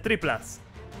 shots at 3+.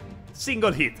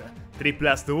 Single hit,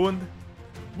 3+ to wound.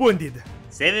 Wounded.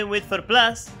 Saving with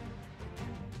 4+.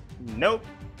 Nope.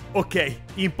 Okay,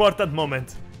 important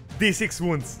moment. D6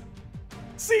 wounds.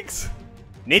 6!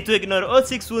 Need to ignore all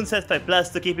 6 wounds at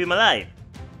 5+ to keep him alive.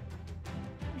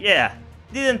 Yeah,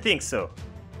 didn't think so.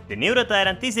 The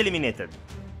Neurotyrant is eliminated.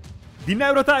 The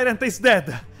Neurotyrant is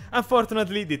dead!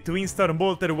 Unfortunately, the Twin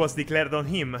Stormbolter was declared on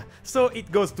him, so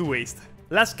it goes to waste.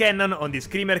 Last cannon on the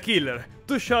Screamer Killer,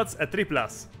 2 shots at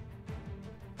 3+.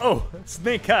 Oh,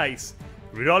 Snake Eyes!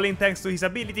 Rerolling thanks to his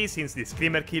ability since the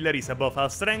Screamer Killer is above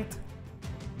half strength.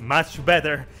 Much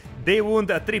better, they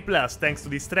wound at 3+ thanks to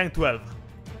the Strength 12.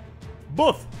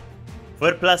 Both!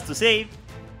 4+ to save.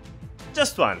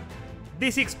 Just 1.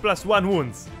 D6 plus 1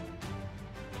 wounds.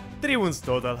 3 wounds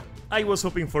total. I was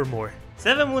hoping for more.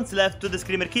 7 wounds left to the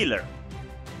Screamer Killer.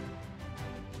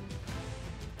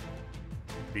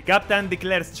 The Captain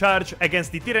declares charge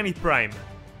against the Tyranid Prime.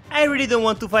 I really don't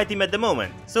want to fight him at the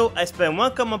moment, so I spend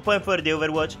 1 common point for the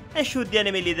Overwatch and shoot the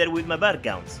enemy leader with my bar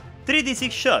counts. 3d6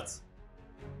 shots.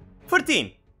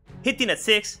 14. Hitting at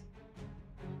 6.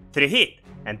 3 hit,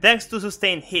 and thanks to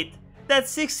sustained hit,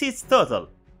 that's 6 hits total.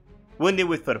 Wounding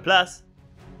with 4+.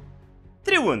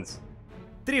 3 wounds.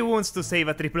 3 wounds to save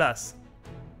a 3+.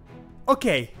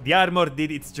 Okay, the armor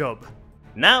did its job.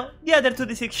 Now the other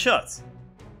 2d6 shots.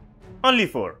 Only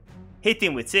 4.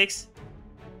 Hitting with 6.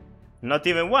 Not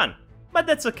even 1, but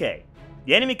that's okay.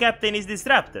 The enemy captain is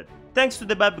disrupted, thanks to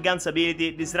the Bub Gun's ability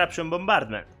Disruption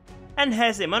Bombardment, and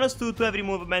has a -2 to every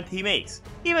movement he makes,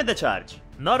 even the charge.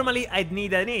 Normally I'd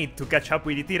need an 8 to catch up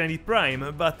with the Tyranid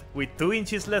Prime, but with 2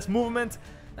 inches less movement,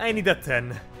 I need a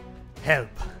 10. Help.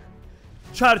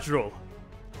 Charge roll.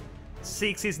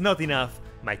 6 is not enough.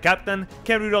 My captain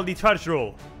can reroll the charge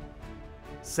roll.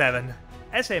 7.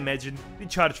 As I imagined, the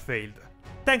charge failed.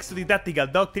 Thanks to the tactical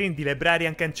doctrine, the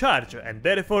Librarian can charge, and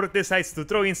therefore decides to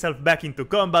throw himself back into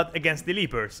combat against the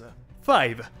Leapers.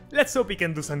 5. Let's hope he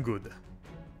can do some good.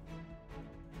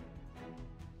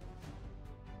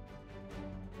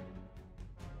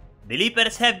 The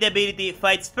Leapers have the ability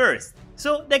Fights First,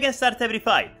 so they can start every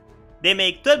fight. They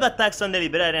make 12 attacks on the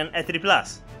Librarian at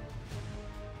 3+.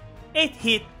 8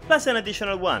 hit plus an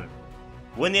additional 1.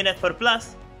 Wounding at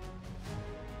 4+.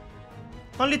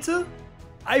 Only 2?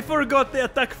 I forgot the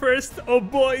attack first, oh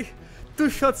boy! 2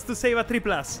 shots to save a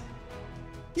 3+.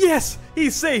 Yes!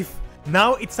 He's safe!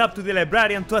 Now it's up to the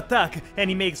Librarian to attack, and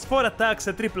he makes 4 attacks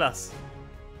at 3+.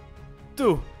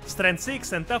 2, Strength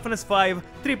 6 and Toughness 5,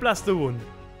 3+ to wound.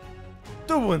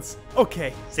 2 wounds,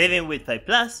 okay. Saving with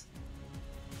 5+.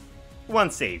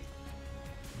 1 saved.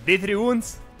 D3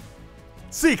 wounds?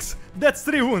 6! That's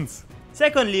 3 wounds!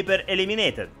 Second Leaper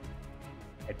eliminated.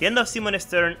 At the end of Simone's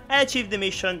turn, I achieved the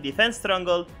mission Defense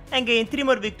Stronghold and gained 3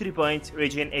 more victory points,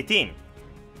 reaching 18.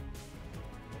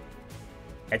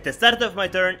 At the start of my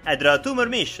turn, I draw 2 more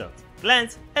missions,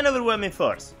 Glance and Overwhelming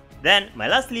Force. Then, my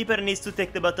last Leaper needs to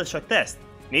take the Battle Shock test.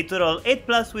 Need to roll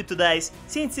 8+ with 2 dice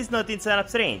since it's not in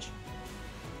Synap's range.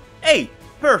 8!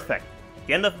 Perfect! At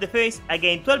the end of the phase, I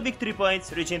gain 12 victory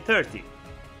points, reaching 30.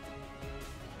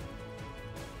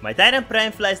 My Tyranid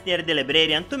Prime flies near the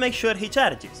Librarian to make sure he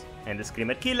charges, and the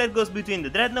Screamer Killer goes between the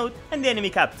Dreadnought and the enemy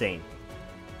Captain.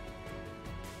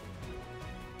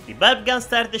 The Bulb Gun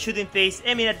starts the shooting phase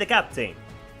aiming at the Captain.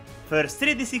 First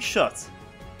 3d6 shots.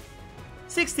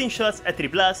 16 shots at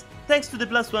 3+, thanks to the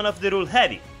 +1 of the rule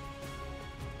Heavy.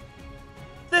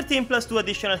 13 + 2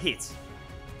 additional hits.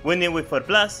 Wounding with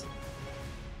 4+,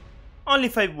 only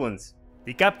 5 wounds.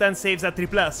 The Captain saves at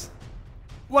 3+.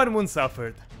 1 wound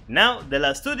suffered. Now the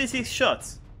last 2d6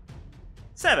 shots.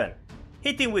 7.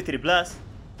 Hitting with 3+,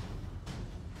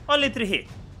 only 3 hit.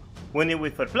 Wounding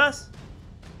with 4+,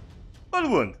 all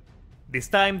wound. This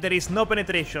time there is no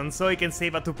penetration, so he can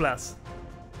save at 2+.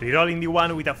 Rerolling the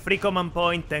one with a free command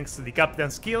point thanks to the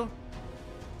Captain's skill.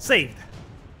 Saved.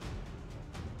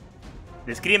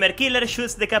 The Screamer Killer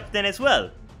shoots the Captain as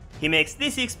well. He makes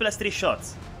d6 + 3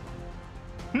 shots.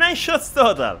 9 shots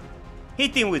total.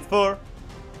 Hitting with 4.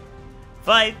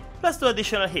 5 + 2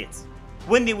 additional hits.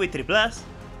 Wounding with 3+,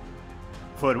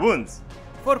 4 wounds.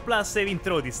 4+ saving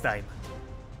throw this time.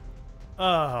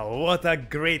 Ah, what a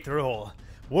great roll.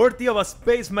 Worthy of a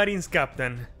Space Marines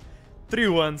captain. 3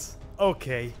 wounds,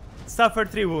 okay.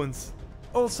 Suffered 3 wounds.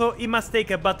 Also, he must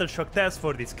take a Battle Shock test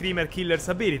for the Screamer Killer's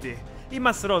ability. He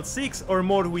must roll 6 or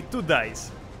more with 2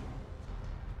 dice.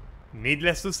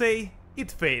 Needless to say,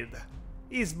 it failed.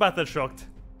 He's Battle Shocked.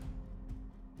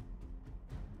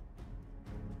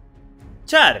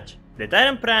 Charge! The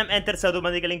Tyranid Prime enters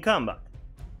automatically in combat.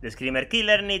 The Screamer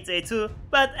Killer needs A2,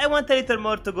 but I want a little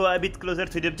more to go a bit closer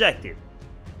to the objective.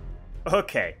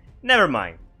 Okay, never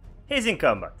mind. He's in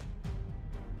combat.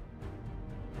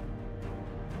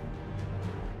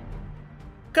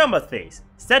 Combat phase,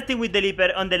 starting with the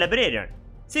Leaper on the Librarian.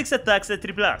 6 attacks at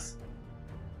 3+.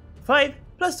 5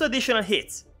 + 2 additional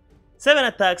hits. 7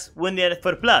 attacks wounding at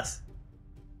 4+.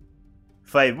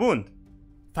 5 wound.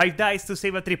 5 dice to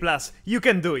save a 3+, you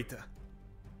can do it!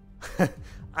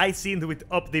 I sinned with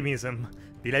optimism.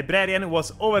 The Librarian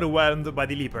was overwhelmed by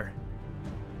the Leaper.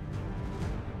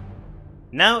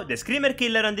 Now the Screamer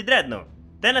Killer on the Dreadnought.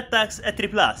 10 attacks at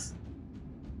 3+.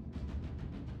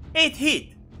 8 hit,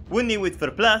 wounding with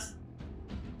 4+.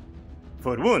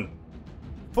 4 wound.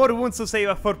 4 wounds to save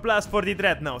a 4+ for the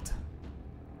Dreadnought.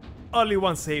 Only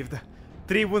 1 saved.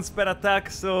 3 wounds per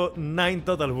attack, so 9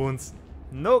 total wounds.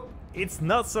 Nope, it's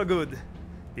not so good.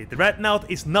 The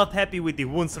Dreadnought is not happy with the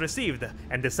wounds received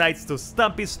and decides to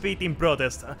stamp his feet in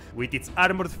protest. With its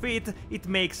armored feet, it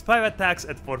makes 5 attacks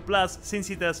at 4+ since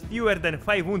it has fewer than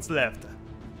 5 wounds left.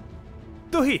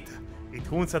 2 hit.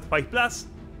 It wounds at 5+.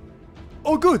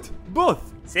 Oh good,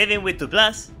 both! Saving with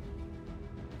 2+.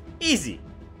 Easy.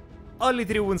 Only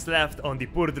 3 wounds left on the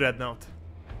poor Dreadnought.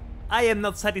 I am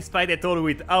not satisfied at all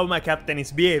with how my captain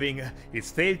is behaving. His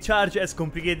failed charge has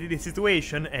complicated the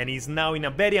situation and is now in a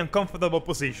very uncomfortable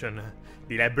position.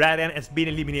 The Librarian has been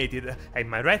eliminated and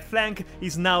my right flank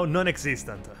is now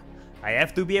non-existent. I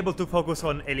have to be able to focus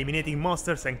on eliminating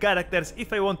monsters and characters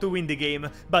if I want to win the game,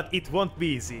 but it won't be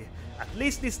easy. At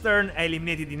least this turn I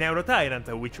eliminated the Neurotyrant,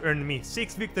 which earned me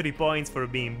 6 victory points for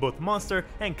being both monster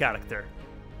and character.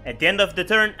 At the end of the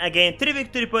turn, I gained 3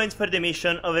 victory points for the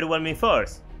mission Overwhelming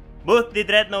Force. Both the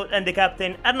Dreadnought and the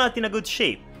Captain are not in a good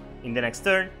shape. In the next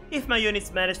turn, if my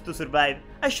units manage to survive,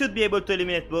 I should be able to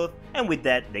eliminate both, and with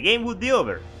that, the game would be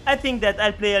over. I think that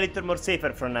I'll play a little more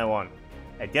safer from now on.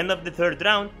 At the end of the third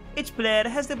round, each player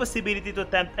has the possibility to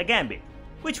attempt a Gambit,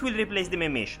 which will replace the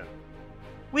main mission.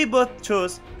 We both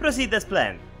chose Proceed as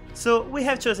planned, so we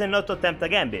have chosen not to attempt a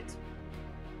Gambit.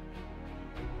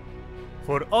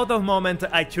 For out of moment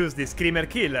I choose the Screamer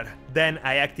Killer, then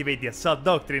I activate the Assault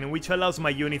Doctrine, which allows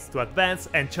my units to advance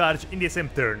and charge in the same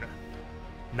turn.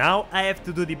 Now I have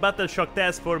to do the Battle Shock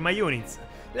test for my units.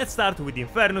 Let's start with the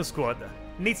Inferno Squad.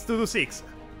 Needs to do 6.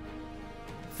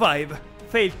 5.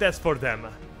 Failed test for them.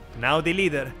 Now the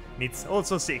leader needs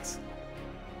also 6.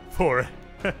 4.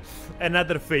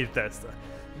 Another failed test.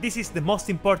 This is the most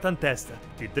important test,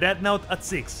 the Dreadnought at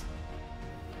 6.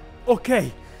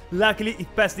 Okay, luckily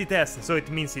it passed the test, so it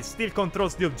means it still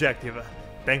controls the objective.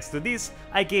 Thanks to this,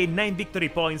 I gain 9 victory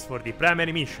points for the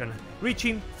primary mission,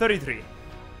 reaching 33.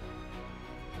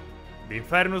 The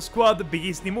Inferno Squad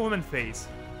begins the movement phase.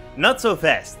 Not so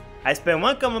fast. I spend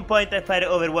 1 common point and fire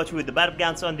Overwatch with the barb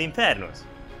guns on the Infernos.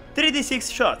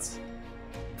 3d6 shots.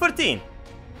 14.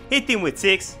 Hit him with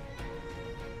 6.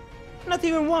 Not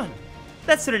even 1.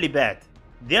 That's really bad.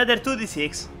 The other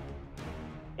 2d6.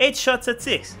 8 shots at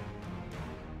 6.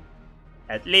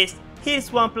 At least,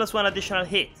 here's 1 plus 1 additional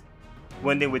hit.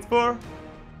 Wounding with 4.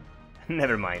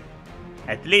 Never mind.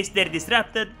 At least they're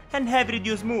disrupted and have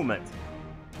reduced movement.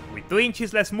 With 2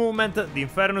 inches less movement, the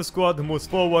Inferno squad moves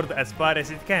forward as far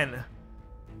as it can.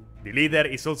 The leader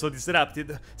is also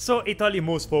disrupted, so it only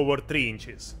moves forward 3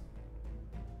 inches.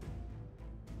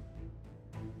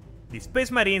 The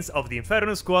Space Marines of the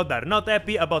Inferno squad are not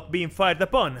happy about being fired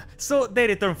upon, so they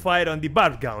return fire on the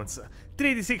barb guns.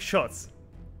 3d6 shots.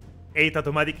 8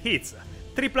 automatic hits,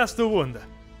 3 plus 2 wound.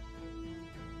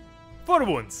 4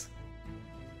 wounds.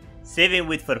 Saving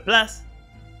with 4 plus.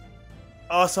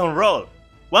 Awesome roll.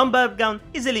 1 barb gun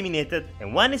is eliminated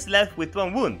and 1 is left with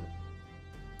 1 wound.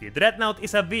 The Dreadnought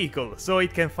is a vehicle, so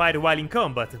it can fire while in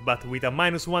combat, but with a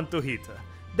 -1 to hit.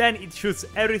 Then it shoots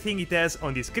everything it has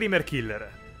on the Screamer Killer.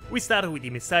 We start with the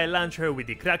missile launcher with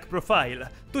the crack profile,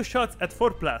 2 shots at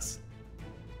 4 plus.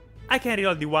 I can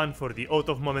reroll the 1 for the out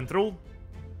of moment rule.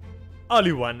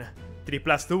 Only 1, 3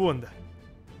 plus 2 wound.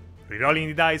 Rerolling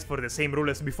the dice for the same rule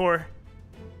as before.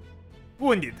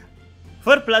 Wounded.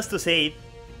 4 plus to save.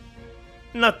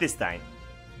 Not this time.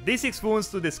 D6 wounds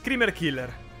to the Screamer Killer.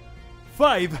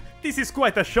 5, this is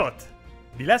quite a shot.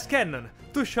 The last cannon,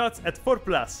 2 shots at 4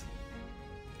 plus.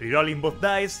 Rerolling both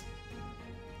dice.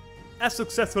 A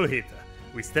successful hit.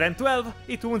 With strength 12,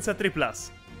 it wounds at 3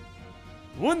 plus.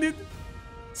 Wounded.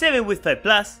 Saving with 5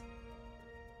 plus.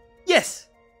 Yes!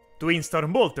 Twin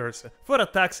Storm Bolters, 4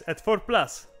 attacks at 4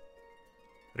 plus.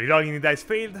 Rerolling the dice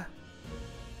failed.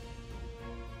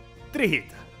 3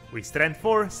 hit. With strength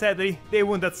 4, sadly, they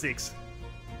wound at 6.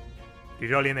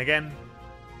 Rerolling again.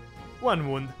 1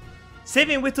 wound.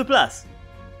 Saving with 2 plus.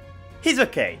 He's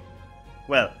okay.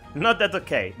 Well, not that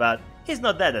okay, but he's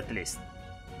not dead at least.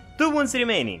 2 wounds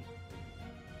remaining.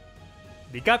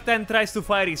 The captain tries to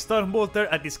fire his Storm Bolter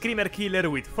at the Screamer Killer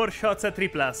with 4 shots at 3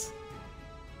 plus.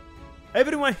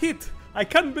 Everyone hit! I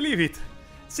can't believe it!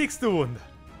 6 to wound.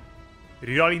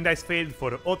 Rerolling dice failed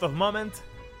for out of moment.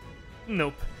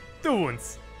 Nope, 2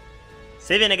 wounds.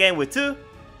 Saving again with 2.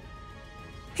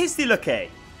 He's still okay.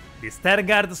 The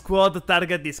Starguard squad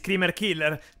target the Screamer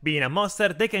Killer. Being a monster,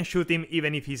 they can shoot him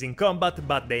even if he's in combat,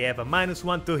 but they have a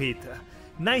 -1 to hit.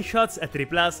 9 shots at 3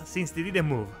 plus since they didn't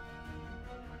move.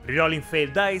 Rerolling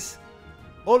failed dice.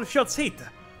 All shots hit.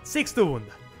 6 to wound.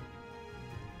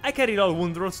 I can reroll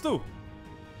wound rolls too.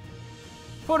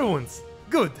 4 wounds.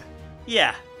 Good.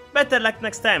 Yeah, better luck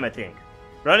next time I think.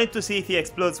 Rolling to see if he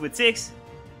explodes with 6.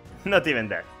 Not even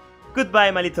that.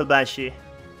 Goodbye my little Banshee.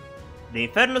 The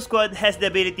Inferno squad has the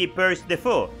ability Purge the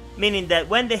Foe, meaning that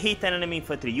when they hit an enemy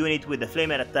infantry unit with a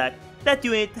flamer attack, that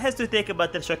unit has to take a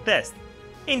battle shock test.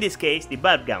 In this case, the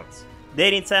barb guns.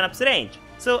 They're in Synap's range,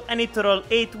 so I need to roll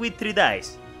 8 with 3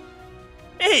 dice.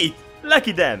 8!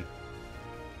 Lucky them!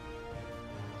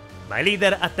 My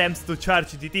leader attempts to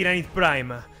charge the Tyranid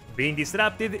Prime. Being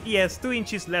disrupted, he has 2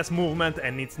 inches less movement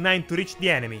and needs 9 to reach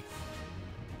the enemy.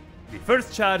 The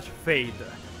first charge failed.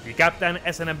 The captain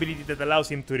has an ability that allows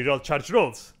him to reroll charge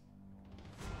rolls.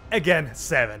 Again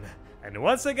 7. And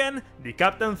once again, the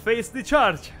captain fails the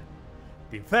charge.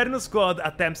 The Inferno squad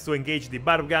attempts to engage the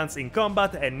barb guns in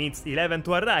combat and needs 11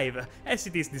 to arrive, as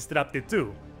it is disrupted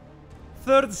too.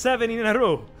 Third 7 in a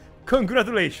row.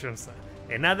 Congratulations!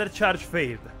 Another charge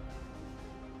failed.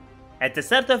 At the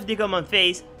start of the command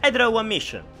phase, I draw 1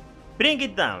 mission. Bring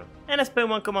it down, and I spend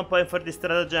 1 command point for the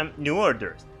stratagem New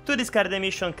Orders, to discard the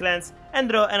mission cleanse and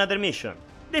draw another mission.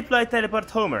 Deploy teleport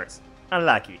homers.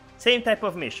 Unlucky, same type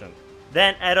of mission.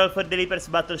 Then I roll for the Leaper's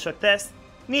battle shock test,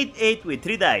 need 8 with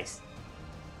 3 dice.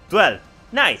 12,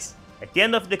 nice! At the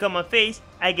end of the command phase,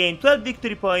 I gain 12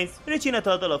 victory points, reaching a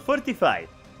total of 45.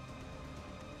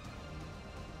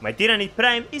 My Tyranid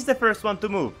Prime is the first one to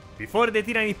move. Before the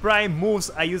Tyranid Prime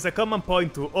moves, I use a command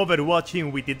point to overwatch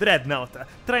him with the Dreadnought,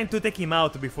 trying to take him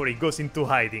out before he goes into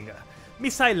hiding.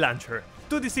 Missile launcher,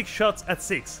 2d6 shots at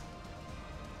 6.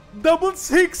 Double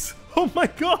 6! Oh my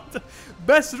god!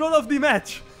 Best roll of the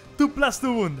match! 2 plus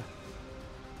 2 wound.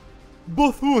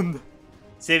 Both wound.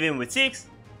 Saving with 6.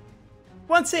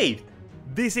 1 saved.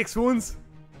 D6 wounds.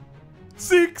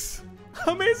 6!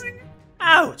 Amazing!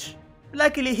 Ouch!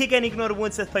 Luckily he can ignore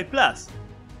wounds at 5 plus.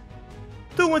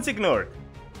 2 wounds ignored.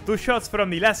 2 shots from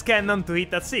the last cannon to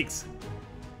hit at 6.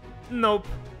 Nope.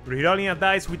 Rerolling a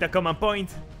dice with a command point.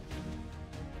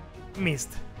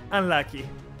 Missed. Unlucky.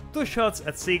 2 shots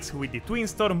at 6 with the Twin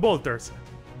Storm Bolters.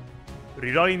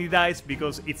 Rerolling the dice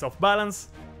because it's off balance.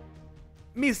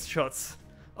 Missed shots.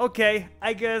 Okay,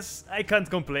 I guess I can't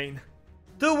complain.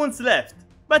 2 wounds left,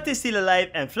 but he's still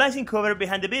alive and flies in cover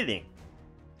behind the building.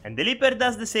 And the Leaper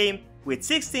does the same with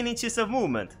 16 inches of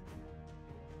movement.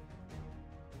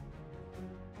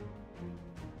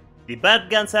 The Bat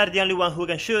Guns are the only one who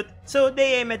can shoot, so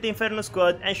they aim at the Inferno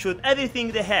Squad and shoot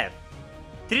everything they have.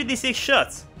 3d6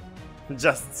 shots.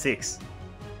 Just 6.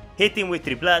 Hitting with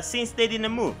 3+ since they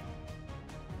didn't move.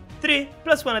 3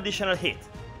 plus 1 additional hit.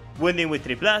 Wounding with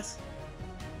 3+.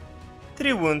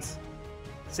 3 wounds.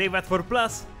 Save at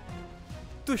 4+.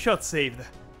 2 shots saved.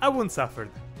 A wound suffered.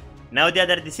 Now the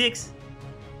other d6.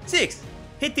 6.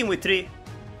 Hitting with 3.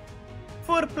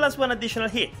 4 plus 1 additional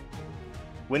hit.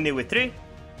 Wounding with 3.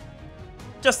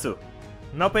 Just 2.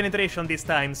 No penetration this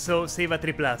time, so save a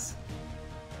 3+.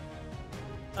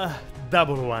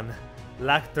 Double 1.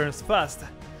 Luck turns fast.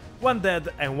 1 dead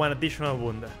and 1 additional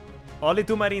wound. Only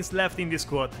 2 marines left in this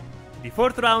squad. The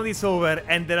 4th round is over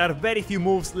and there are very few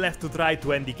moves left to try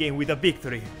to end the game with a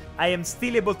victory. I am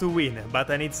still able to win, but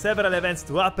I need several events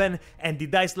to happen and the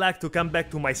dice luck to come back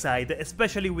to my side,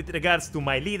 especially with regards to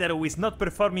my leader who is not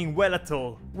performing well at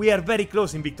all. We are very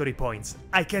close in victory points.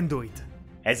 I can do it.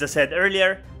 As I said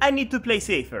earlier, I need to play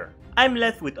safer. I'm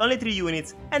left with only 3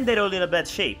 units and they're all in a bad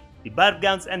shape. The barb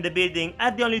guns and the building are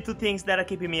the only 2 things that are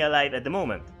keeping me alive at the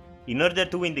moment. In order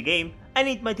to win the game, I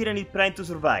need my Tyranid Prime to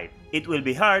survive. It will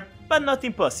be hard, but not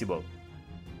impossible.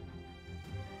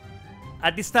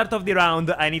 At the start of the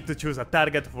round, I need to choose a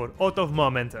target for Oath of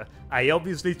Moment. I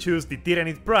obviously choose the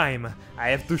Tyranid Prime. I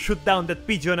have to shoot down that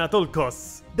pigeon at all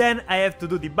costs. Then I have to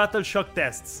do the battle shock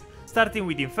tests, starting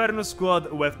with Inferno Squad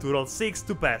who have to roll 6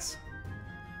 to pass.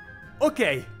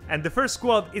 Okay, and the first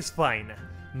squad is fine.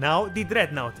 Now the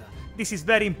Dreadnought. This is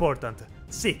very important.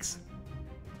 6.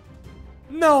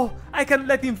 No! I can't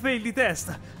let him fail the test!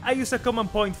 I use a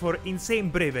command point for Insane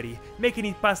Bravery, making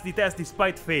it pass the test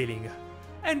despite failing.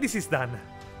 And this is done.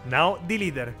 Now the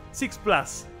leader,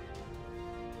 6+.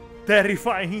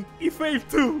 Terrifying! He failed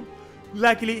too!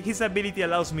 Luckily, his ability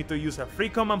allows me to use a free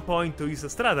command point to use a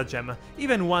stratagem,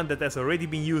 even one that has already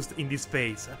been used in this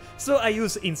phase, so I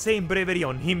use Insane Bravery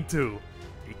on him too.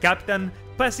 The captain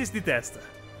passes the test.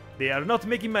 They are not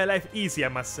making my life easy, I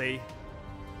must say.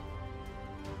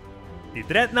 The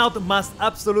Dreadnought must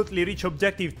absolutely reach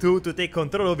Objective 2 to take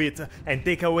control of it and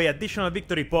take away additional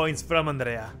victory points from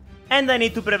Andrea. And I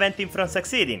need to prevent him from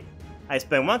succeeding. I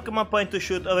spend 1 command point to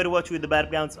shoot Overwatch with the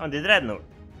barb guns on the Dreadnought.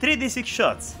 3d6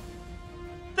 shots.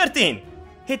 13!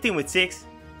 Hitting with 6.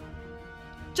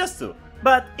 Just 2,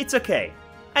 but it's okay.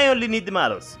 I only need the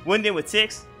Malus. Wounding with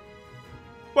 6.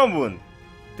 1 wound.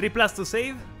 3+ to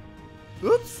save?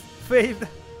 Oops, failed.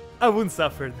 A wound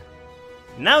suffered.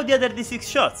 Now the other d6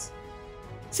 shots.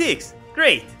 6,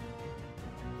 great.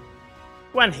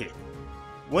 1 hit.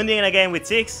 Wounding again with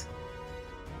 6.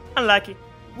 Unlucky.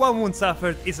 1 wound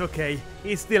suffered is okay,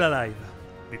 he's still alive.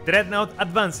 The Dreadnought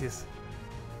advances.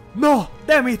 No,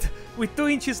 damn it! With 2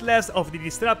 inches less of the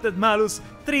disrupted Malus,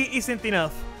 3 isn't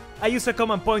enough. I use a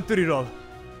command point to reroll.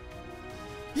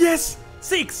 Yes!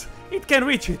 6! It can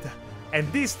reach it!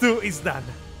 And this too is done.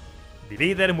 The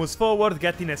leader moves forward,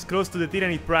 getting as close to the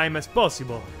Tyranid Prime as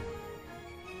possible.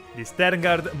 The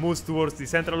Sternguard moves towards the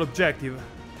central objective.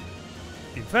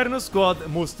 The Inferno Squad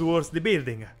moves towards the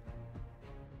building.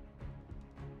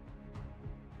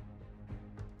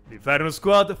 The Inferno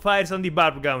Squad fires on the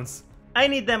barb guns. I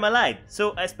need them alive,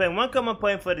 so I spend 1 command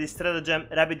point for the stratagem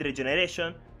Rapid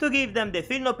Regeneration to give them the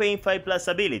Feel No Pain 5+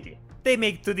 ability. They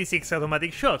make 2d6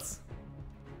 automatic shots.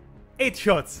 8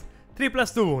 shots,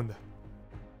 3+ to wound.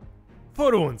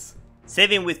 4 wounds.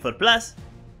 Saving with 4+.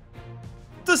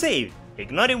 To save.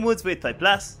 Ignoring wounds with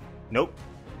 5+. Nope.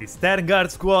 The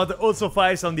Sternguard squad also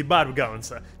fires on the barb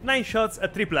guns. 9 shots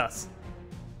at 3+.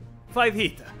 5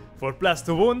 hit, 4+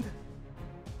 to wound.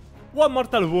 1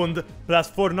 mortal wound plus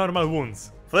 4 normal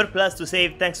wounds. 4+ to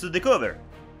save thanks to the cover.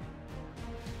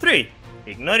 3.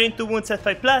 Ignoring 2 wounds at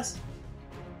 5+.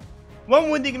 1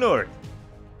 wound ignored.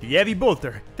 The Heavy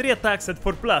Bolter, 3 attacks at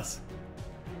 4+.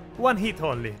 1 hit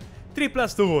only,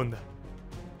 3+ to wound.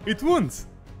 It wounds.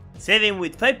 Saving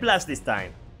with 5+ this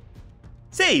time.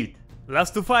 Saved!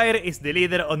 Last to fire is the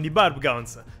leader on the barb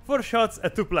guns, 4 shots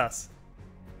at 2+.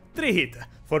 3 hit,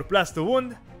 4+ to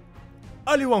wound.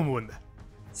 Only 1 wound.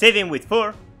 Saving with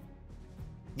 4.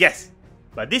 Yes,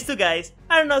 but these 2 guys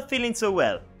are not feeling so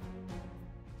well.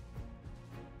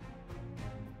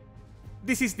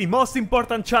 This is the most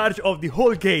important charge of the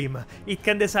whole game. It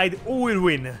can decide who will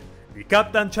win. The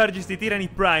captain charges the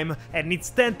Tyranid Prime and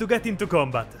needs 10 to get into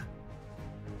combat.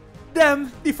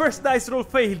 Damn, the first dice roll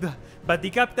failed, but the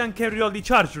captain can roll the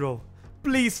charge roll.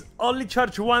 Please, only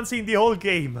charge once in the whole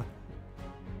game.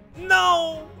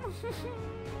 No!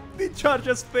 The charge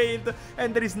has failed,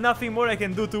 and there is nothing more I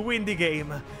can do to win the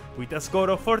game. With a score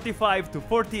of 45 to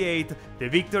 48, the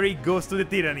victory goes to the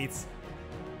Tyranids.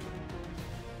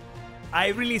 I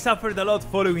really suffered a lot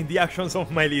following the actions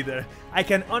of my leader. I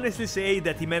can honestly say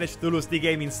that he managed to lose the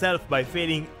game himself by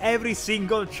failing every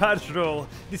single charge roll,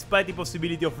 despite the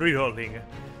possibility of rerolling.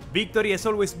 Victory has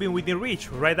always been within reach,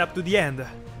 right up to the end.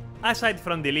 Aside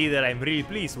from the leader, I'm really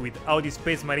pleased with how the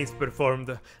Space Marines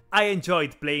performed. I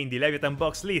enjoyed playing the Leviathan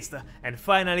box list, and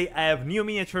finally I have new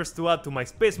miniatures to add to my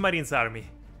Space Marines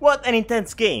army. What an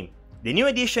intense game! The new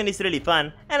edition is really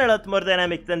fun and a lot more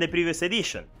dynamic than the previous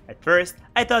edition. At first,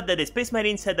 I thought that the Space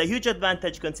Marines had a huge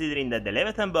advantage considering that the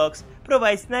Leviathan box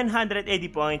provides 980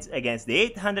 points against the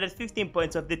 815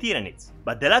 points of the Tyranids,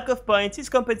 but the lack of points is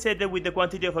compensated with the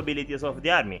quantity of abilities of the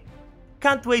army.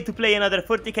 Can't wait to play another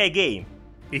 40k game!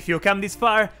 If you come this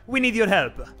far, we need your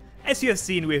help. As you have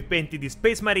seen, we've painted the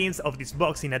Space Marines of this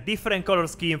box in a different color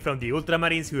scheme from the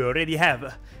Ultramarines we already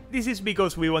have. This is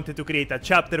because we wanted to create a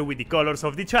chapter with the colors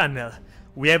of the channel.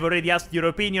 We have already asked your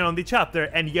opinion on the chapter,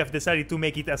 and you have decided to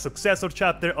make it a successor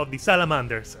chapter of the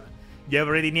Salamanders. You have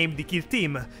already named the kill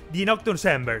team, the Nocturne's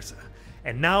Embers.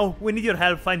 And now, we need your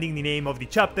help finding the name of the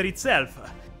chapter itself.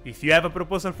 If you have a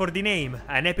proposal for the name,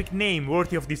 an epic name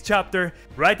worthy of this chapter,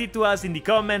 write it to us in the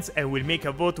comments and we'll make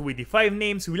a vote with the 5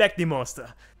 names we like the most.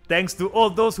 Thanks to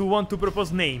all those who want to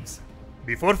propose names.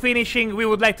 Before finishing, we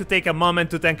would like to take a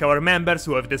moment to thank our members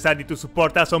who have decided to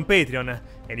support us on Patreon.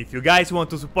 And if you guys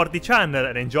want to support the channel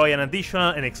and enjoy an additional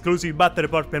and exclusive battle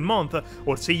report per month,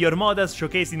 or see your models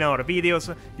showcased in our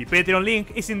videos, the Patreon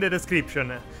link is in the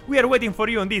description. We are waiting for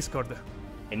you on Discord.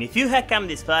 And if you have come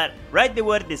this far, write the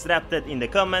word disrupted in the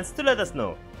comments to let us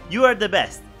know. You are the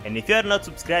best! And if you are not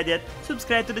subscribed yet,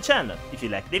 subscribe to the channel. If you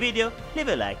like the video, leave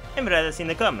a like and write us in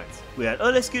the comments. We are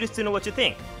always curious to know what you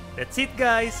think. That's it,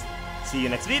 guys! See you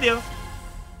next video!